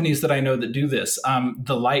some companies that I know that do this.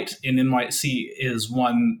 The Light in NYC is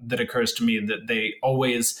one that occurs to me, that they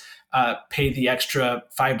always pay the extra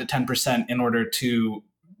 5 to 10% in order to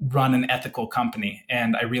run an ethical company.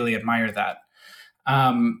 And I really admire that.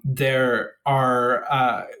 There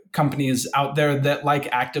are companies out there that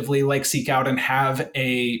actively seek out and have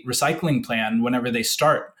a recycling plan whenever they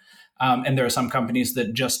start. And there are some companies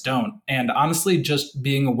that just don't. And honestly, just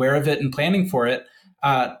being aware of it and planning for it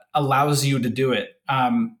allows you to do it.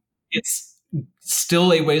 It's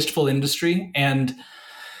still a wasteful industry, and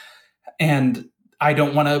I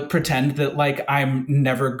don't want to pretend that I'm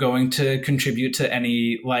never going to contribute to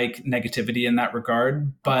any negativity in that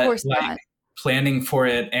regard. But of course not. planning for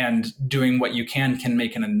it and doing what you can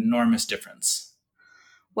make an enormous difference.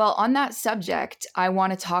 Well, on that subject, I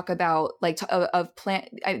want to talk about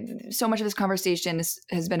so much of this conversation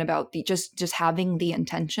has been about the just having the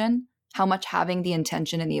intention, how much having the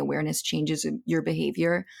intention and the awareness changes your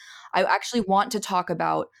behavior. I actually want to talk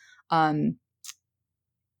about,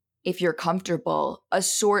 if you're comfortable, a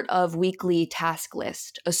sort of weekly task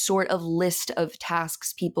list, a sort of list of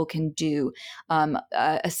tasks people can do,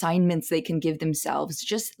 assignments they can give themselves,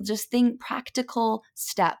 just think practical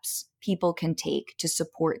steps people can take to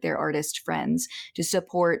support their artist friends, to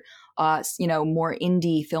support more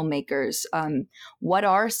indie filmmakers. What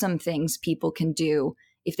are some things people can do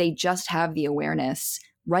if they just have the awareness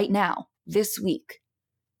right now, this week?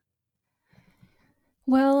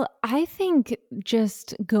 Well, I think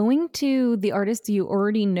just going to the artist you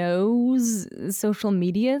already know's social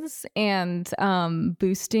medias and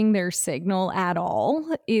boosting their signal at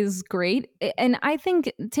all is great. And I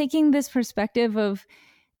think taking this perspective of,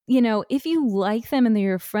 if you like them and they're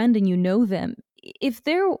your friend and you know them, if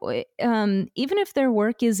they're even if their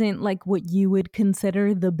work isn't like what you would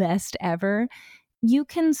consider the best ever, you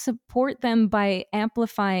can support them by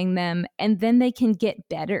amplifying them, and then they can get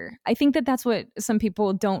better. I think that that's what some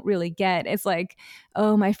people don't really get. It's like,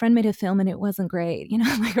 oh, my friend made a film and it wasn't great.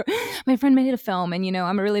 Like my friend made a film and,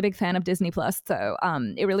 I'm a really big fan of Disney Plus. So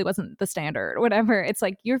it really wasn't the standard or whatever. It's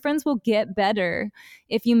like your friends will get better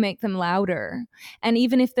if you make them louder. And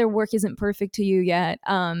even if their work isn't perfect to you yet,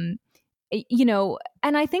 and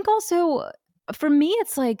I think also for me,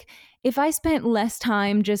 it's like if I spent less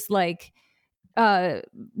time just like,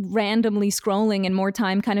 randomly scrolling and more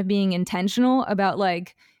time kind of being intentional about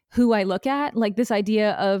like who I look at, like this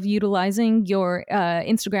idea of utilizing your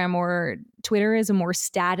Instagram or Twitter as a more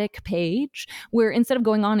static page where instead of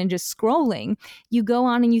going on and just scrolling, you go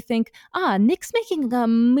on and you think, Nick's making a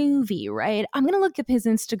movie, right? I'm going to look up his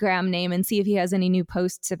Instagram name and see if he has any new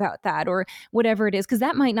posts about that or whatever it is, because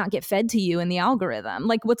that might not get fed to you in the algorithm.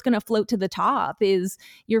 Like what's going to float to the top is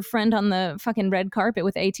your friend on the fucking red carpet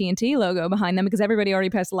with AT&T logo behind them because everybody already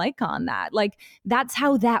pressed like on that. Like that's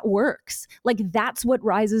how that works. Like that's what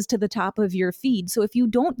rises to the top of your feed. So if you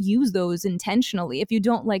don't use those intentionally, if you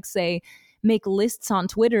don't like say make lists on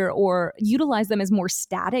Twitter or utilize them as more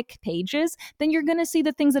static pages, then you're going to see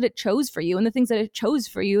the things that it chose for you. And the things that it chose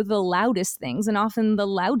for you, the loudest things. And often the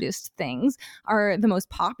loudest things are the most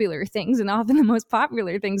popular things. And often the most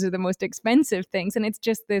popular things are the most expensive things. And it's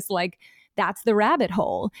just this like, that's the rabbit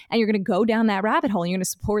hole. And you're going to go down that rabbit hole and you're going to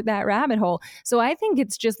support that rabbit hole. So I think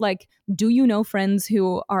it's just like, do you know friends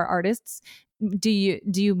who are artists? Do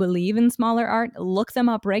you believe in smaller art? Look them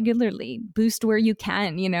up regularly, boost where you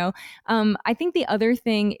can, I think the other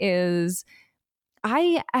thing is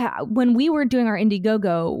when we were doing our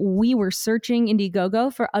Indiegogo, we were searching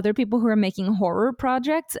Indiegogo for other people who are making horror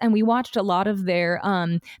projects, and we watched a lot of their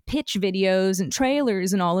pitch videos and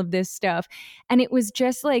trailers and all of this stuff. And it was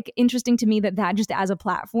just like interesting to me that just as a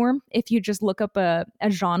platform, if you just look up a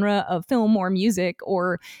genre of film or music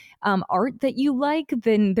or art that you like,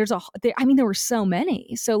 then there were so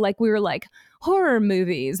many. So like we were like horror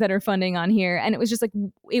movies that are funding on here. And it was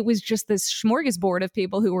just this smorgasbord of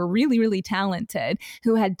people who were really, really talented,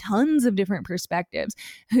 who had tons of different perspectives,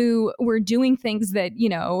 who were doing things that,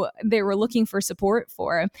 they were looking for support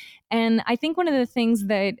for. And I think one of the things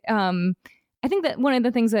that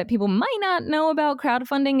people might not know about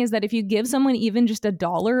crowdfunding is that if you give someone even just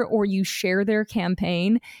 $1 or you share their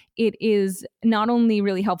campaign, it is not only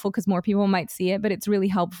really helpful because more people might see it, but it's really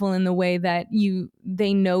helpful in the way that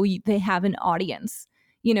they know they have an audience.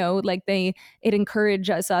 It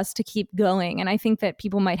encourages us to keep going. And I think that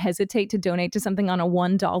people might hesitate to donate to something on a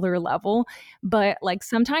 $1 level, but like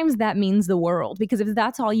sometimes that means the world, because if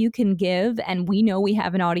that's all you can give and we know we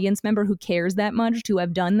have an audience member who cares that much to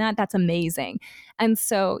have done that, that's amazing. And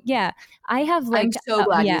so, yeah, I have like, I'm so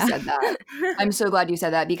glad you said that. I'm so glad you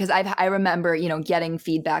said that because I remember, getting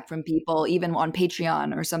feedback from people even on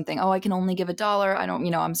Patreon or something. Oh, I can only give $1. I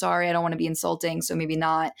don't, I'm sorry. I don't want to be insulting. So maybe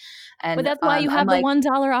not. But that's why you have the $1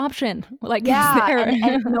 option. Like, yeah,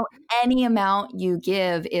 and any amount you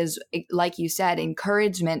give is, like you said,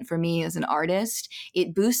 encouragement for me as an artist.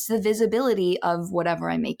 It boosts the visibility of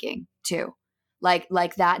whatever I'm making too. Like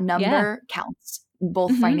that number counts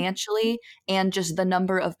both financially and just the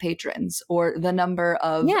number of patrons or the number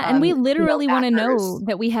of and we literally want to know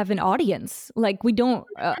that we have an audience. Like we don't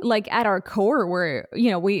like at our core we're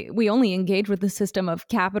we only engage with the system of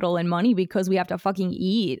capital and money because we have to fucking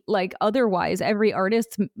eat. Like otherwise every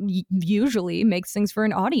artist usually makes things for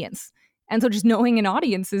an audience, and so just knowing an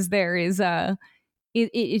audience is there is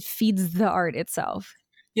it feeds the art itself.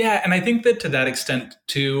 Yeah, and I think that to that extent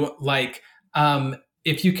too, like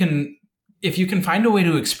if you can find a way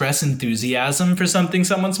to express enthusiasm for something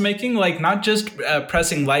someone's making, like not just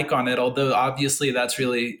pressing like on it, although obviously that's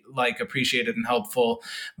really like appreciated and helpful,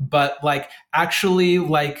 but like actually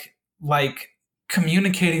like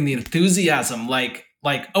communicating the enthusiasm, like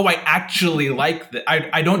oh, I actually like this.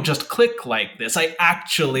 I don't just click like this. I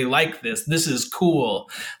actually like this. This is cool.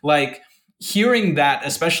 Like hearing that,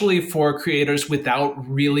 especially for creators without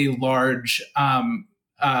really large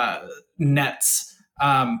nets,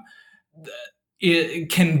 it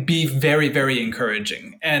can be very, very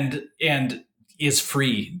encouraging and is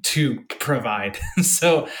free to provide.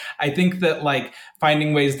 So I think that like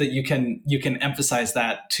finding ways that you can emphasize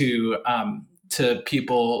that to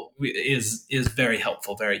people is very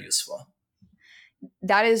helpful, very useful.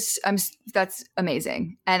 That's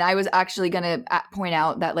amazing. And I was actually going to point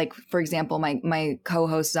out that, like, for example, my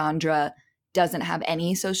co-host Zandra doesn't have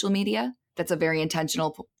any social media. That's a very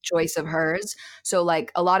intentional choice of hers. So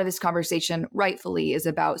like a lot of this conversation rightfully is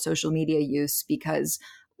about social media use because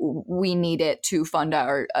we need it to fund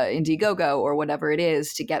our Indiegogo or whatever it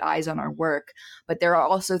is to get eyes on our work. But there are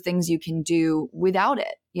also things you can do without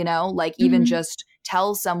it, like even just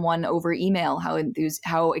tell someone over email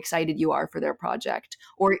how excited you are for their project,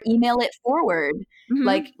 or email it forward,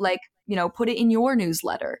 like put it in your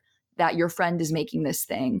newsletter that your friend is making this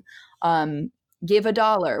thing. Give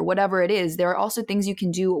 $1, whatever it is. There are also things you can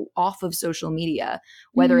do off of social media,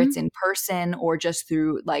 whether it's in person or just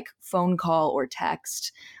through like phone call or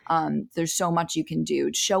text. There's so much you can do.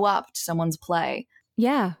 Show up to someone's play.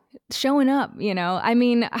 Yeah, showing up, I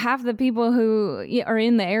mean, half the people who are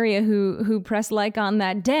in the area who press like on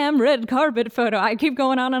that damn red carpet photo, I keep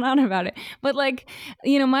going on and on about it. But like,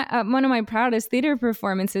 my one of my proudest theater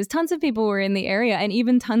performances, tons of people were in the area, and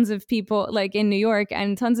even tons of people like in New York,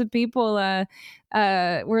 and tons of people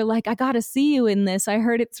were like, I gotta see you in this. I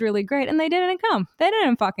heard it's really great. And they didn't come. They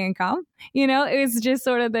didn't fucking come. It was just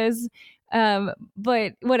sort of this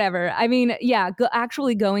but whatever. I mean, yeah,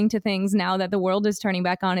 actually going to things now that the world is turning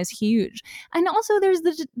back on is huge. And also there's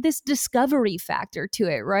this discovery factor to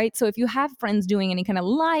it, right? So if you have friends doing any kind of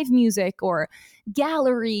live music or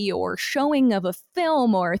gallery or showing of a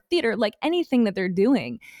film or theater, like anything that they're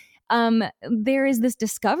doing, there is this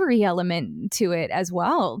discovery element to it as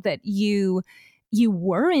well, that you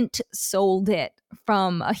weren't sold it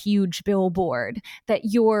from a huge billboard, that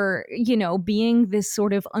you're, being this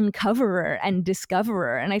sort of uncoverer and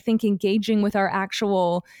discoverer. And I think engaging with our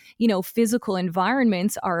actual, physical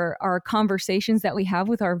environments, our conversations that we have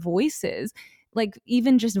with our voices, like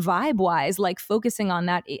even just vibe wise, like focusing on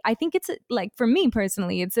that. I think it's like, for me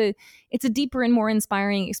personally, it's a deeper and more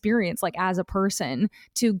inspiring experience, like as a person,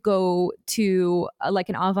 to go to like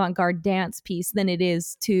an avant-garde dance piece than it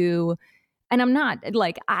is to. And I'm not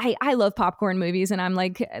like, I love popcorn movies, and I'm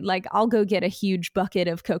like I'll go get a huge bucket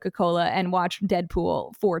of Coca-Cola and watch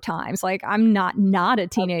Deadpool 4 times. Like I'm not a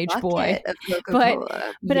teenage boy, but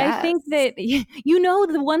yes. I think that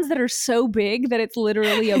the ones that are so big that it's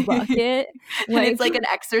literally a bucket, and it's like an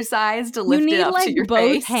exercise to lift it up to your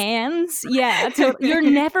both face. hands. Yeah, so you're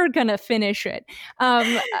never gonna finish it,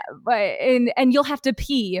 and you'll have to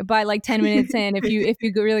pee by like 10 minutes in if you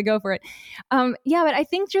really go for it. Yeah, but I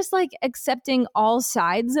think just like accepting all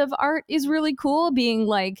sides of art is really cool. Being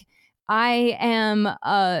like, I am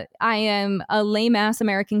a lame ass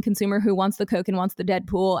American consumer who wants the Coke and wants the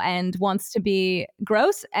Deadpool and wants to be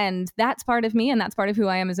gross, and that's part of me, and that's part of who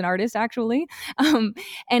I am as an artist, actually,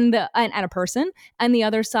 and a person. And the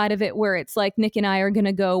other side of it, where it's like Nick and I are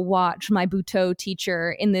gonna go watch my Butoh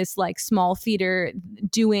teacher in this like small theater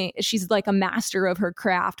she's like a master of her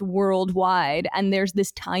craft worldwide, and there's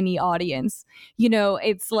this tiny audience.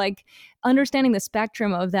 It's like understanding the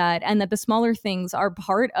spectrum of that, and that the smaller things are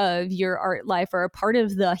part of your art life, or a part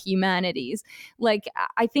of the humanities. Like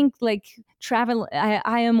I think like travel,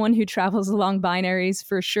 I am one who travels along binaries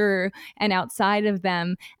for sure, and outside of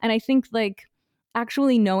them. And I think like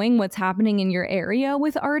actually knowing what's happening in your area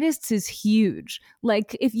with artists is huge.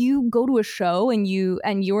 Like if you go to a show and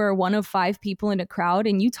you're one of 5 people in a crowd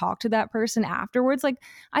and you talk to that person afterwards, like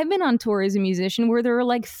I've been on tour as a musician where there were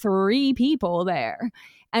like 3 people there.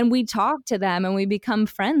 And we talk to them and we become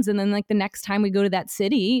friends. And then like the next time we go to that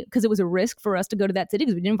city, because it was a risk for us to go to that city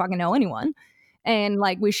because we didn't fucking know anyone. And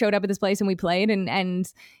like we showed up at this place and we played and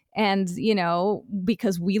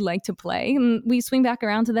because we like to play, and we swing back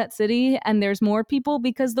around to that city and there's more people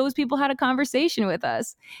because those people had a conversation with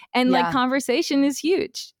us. And like conversation is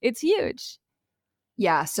huge. It's huge.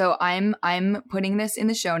 Yeah, so I'm putting this in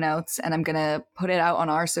the show notes, and I'm going to put it out on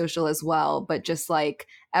our social as well. But just like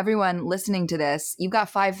everyone listening to this, you've got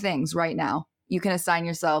 5 things right now. You can assign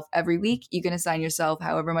yourself every week. You can assign yourself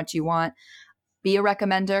however much you want. Be a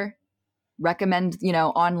recommender. Recommend,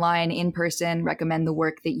 online, in person, recommend the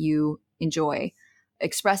work that you enjoy.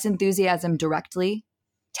 Express enthusiasm directly.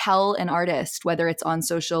 Tell an artist, whether it's on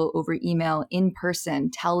social, over email, in person,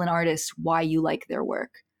 tell an artist why you like their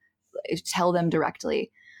work. Tell them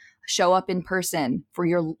directly. Show up in person for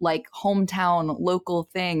your hometown local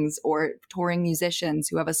things, or touring musicians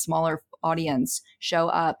who have a smaller audience. Show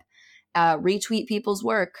up. Retweet people's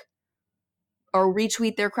work, or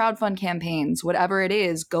retweet their crowdfund campaigns, whatever it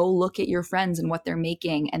is. Go look at your friends and what they're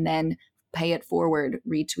making, and then pay it forward,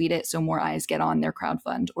 retweet it so more eyes get on their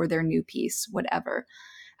crowdfund or their new piece, whatever.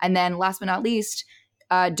 And then last but not least,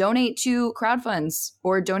 donate to crowdfunds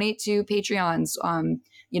or donate to Patreons.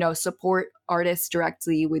 Support artists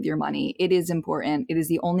directly with your money. It is important. It is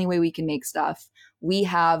the only way we can make stuff. We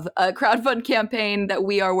have a crowdfund campaign that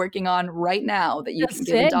we are working on right now that you can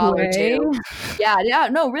give $1 to. Yeah,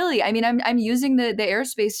 no, really. I mean, I'm using the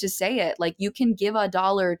airspace to say it. Like, you can give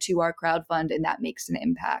 $1 to our crowdfund, and that makes an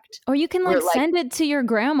impact. Or you can send it to your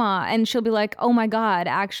grandma, and she'll be like, "Oh my God,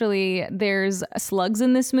 actually, there's slugs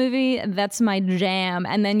in this movie. That's my jam."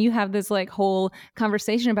 And then you have this whole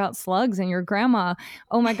conversation about slugs, and your grandma,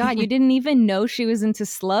 "Oh my God, you didn't even know she was into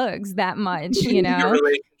slugs that much." Your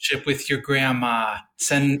relationship with your grandma.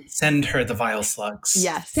 Send her the vile slugs.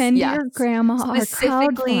 Yes. Send your grandma our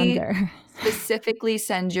crowdfunder. Specifically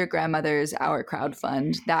send your grandmothers our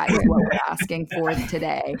crowdfund. That is what we're asking for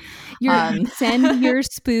today. Send your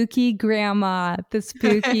spooky grandma the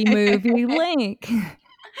spooky movie link.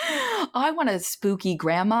 I want a spooky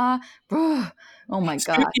grandma. Oh my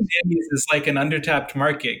God. Spooky nannies is like an undertapped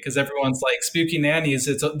market, because everyone's like, spooky nannies,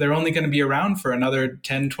 they're only going to be around for another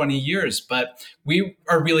 10, 20 years. But we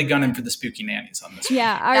are really gunning for the spooky nannies on this.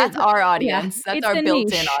 Yeah, that's our audience. Yeah, that's our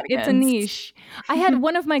built-in audience. It's a niche. I had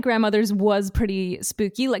one of my grandmothers was pretty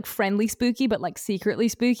spooky, friendly spooky, but secretly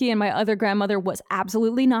spooky. And my other grandmother was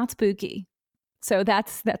absolutely not spooky. So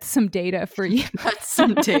that's some data for you. That's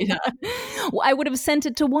some data. Well, I would have sent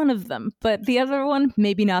it to one of them, but the other one,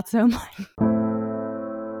 maybe not so much.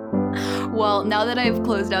 Well, now that I've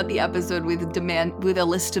closed out the episode with a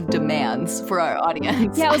list of demands for our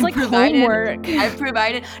audience. Yeah, it was homework. I've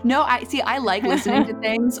provided. No, I like listening to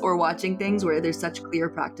things or watching things where there's such clear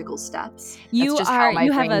practical steps. You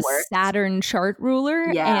have a Saturn chart ruler,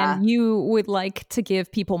 and you would like to give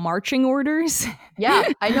people marching orders. Yeah,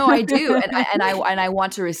 I know I do, and I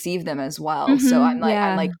want to receive them as well. Mm-hmm, so I'm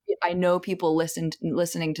like I know people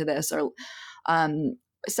listening to this are.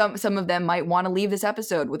 Some of them might want to leave this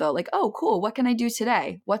episode with oh, cool, what can I do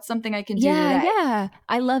today? What's something I can do today? Yeah,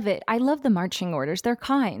 I love it. I love the marching orders. They're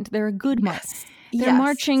kind. They're a good march. They're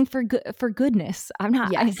marching for goodness. I'm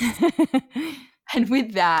not. Yes. And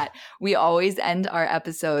with that, we always end our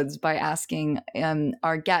episodes by asking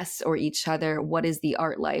our guests or each other, what is the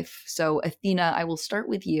art life? So Athena, I will start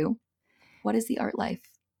with you. What is the art life?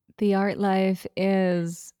 The art life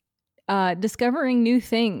is... discovering new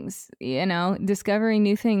things, discovering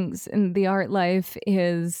new things. And the art life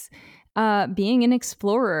is being an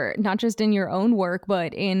explorer, not just in your own work,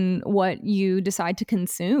 but in what you decide to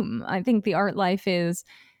consume. I think the art life is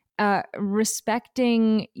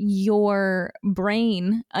respecting your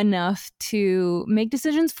brain enough to make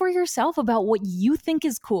decisions for yourself about what you think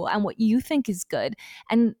is cool and what you think is good.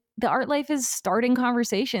 And the art life is starting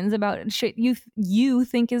conversations about shit you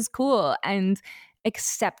think is cool, and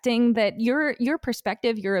accepting that your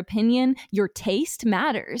perspective, your opinion, your taste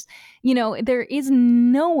matters. There is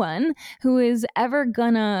no one who is ever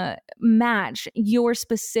gonna match your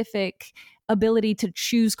specific ability to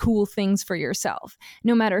choose cool things for yourself.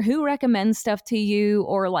 No matter who recommends stuff to you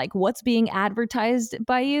or what's being advertised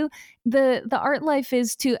by you, the art life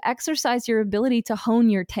is to exercise your ability to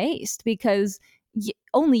hone your taste, because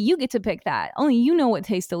only you get to pick that. Only you know what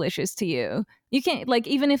tastes delicious to you. You can't,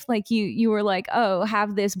 even if you were oh,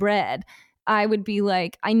 have this bread, I would be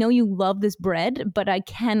I know you love this bread, but I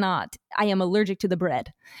am allergic to the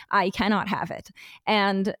bread. I cannot have it.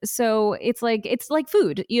 And so it's like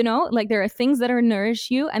food, there are things that are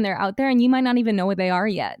nourish you and they're out there and you might not even know what they are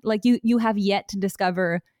yet. You have yet to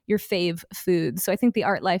discover your fave food. So I think the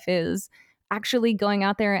art life is actually going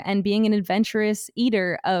out there and being an adventurous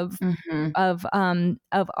eater of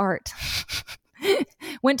art.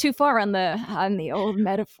 Went too far on the old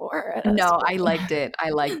metaphor. No, I liked it.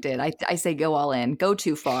 I say go all in. Go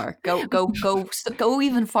too far. Go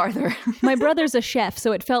even farther. My brother's a chef,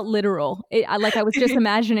 so it felt literal. I was just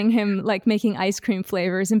imagining him making ice cream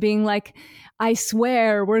flavors and being I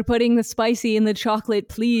swear we're putting the spicy in the chocolate.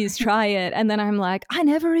 Please try it. And then I'm I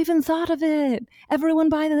never even thought of it. Everyone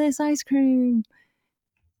buy this ice cream.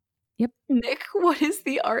 Yep. Nick, what is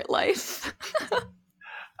the art life?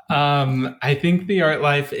 I think the art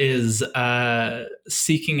life is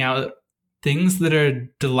seeking out things that are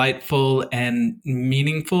delightful and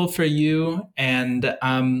meaningful for you, and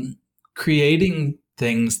creating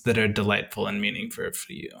things that are delightful and meaningful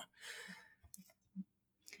for you.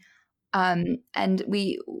 And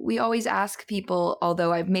we always ask people,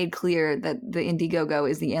 although I've made clear that the Indiegogo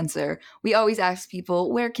is the answer, we always ask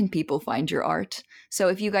people, where can people find your art? So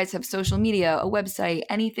if you guys have social media, a website,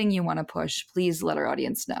 anything you want to push, please let our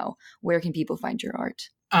audience know. Where can people find your art?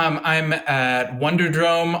 I'm at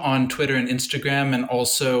Wonderdrome on Twitter and Instagram, and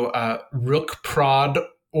also Rook Prod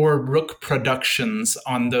or Rook Productions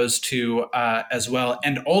on those two as well.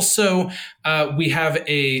 And also, we have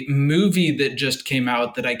a movie that just came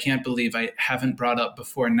out that I can't believe I haven't brought up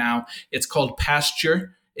before now. It's called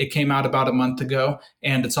Pasture. It came out about a month ago,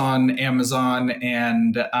 and it's on Amazon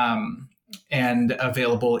and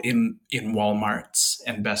available in Walmarts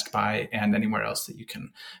and Best Buy and anywhere else that you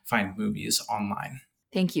can find movies online.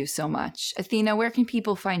 Thank you so much. Athena, where can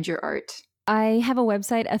people find your art? I have a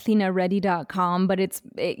website, athenareddy.com, but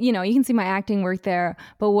you can see my acting work there.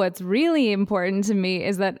 But what's really important to me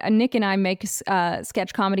is that Nick and I make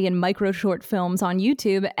sketch comedy and micro short films on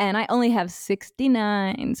YouTube, and I only have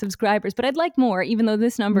 69 subscribers, but I'd like more, even though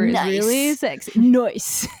this number is really sexy.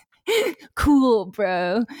 Nice. Cool,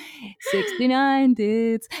 bro. 69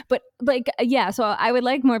 dudes. But so I would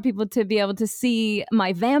like more people to be able to see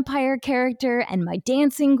my vampire character and my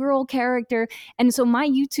dancing girl character. And so my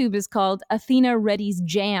YouTube is called Athena Reddy's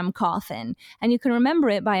Jam Coffin. And you can remember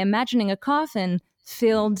it by imagining a coffin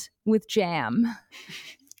filled with jam.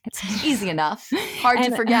 It's easy enough. Hard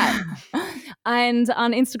to forget. And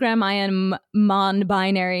on Instagram, I am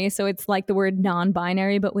non-binary. So it's like the word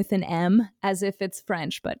non-binary, but with an M, as if it's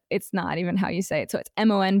French, but it's not even how you say it. So it's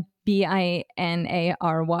MONBINARY.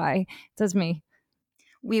 That's me.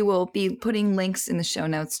 We will be putting links in the show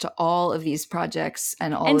notes to all of these projects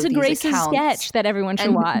and all of these accounts. And to Grace's sketch that everyone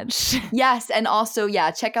should watch. Yes, and also,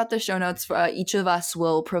 check out the show notes. Each of us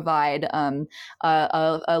will provide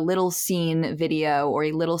a little scene video or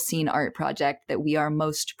a little scene art project that we are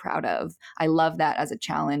most proud of. I love that as a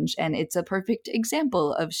challenge, and it's a perfect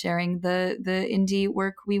example of sharing the indie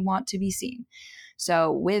work we want to be seen.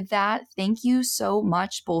 So with that, thank you so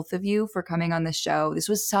much, both of you, for coming on the show. This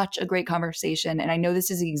was such a great conversation, and I know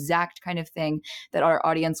this is the exact kind of thing that our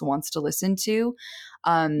audience wants to listen to.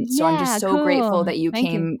 So I'm just so grateful that you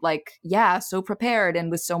came, so prepared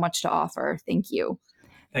and with so much to offer. Thank you.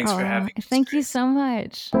 Thanks for having me. Thank you so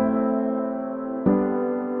much.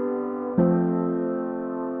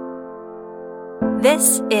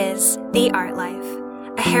 This is The Art Life,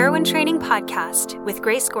 a heroine training podcast with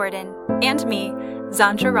Grace Gordon and me,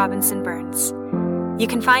 Zandra Robinson Burns. You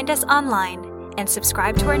can find us online and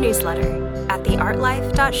subscribe to our newsletter at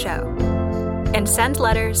theartlife.show. And send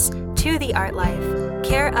letters to The Art Life,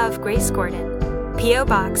 care of Grace Gordon, P.O.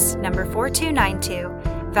 Box number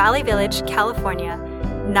 4292, Valley Village, California,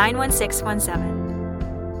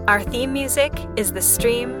 91617. Our theme music is The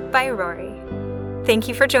Stream by Rory. Thank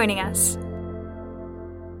you for joining us.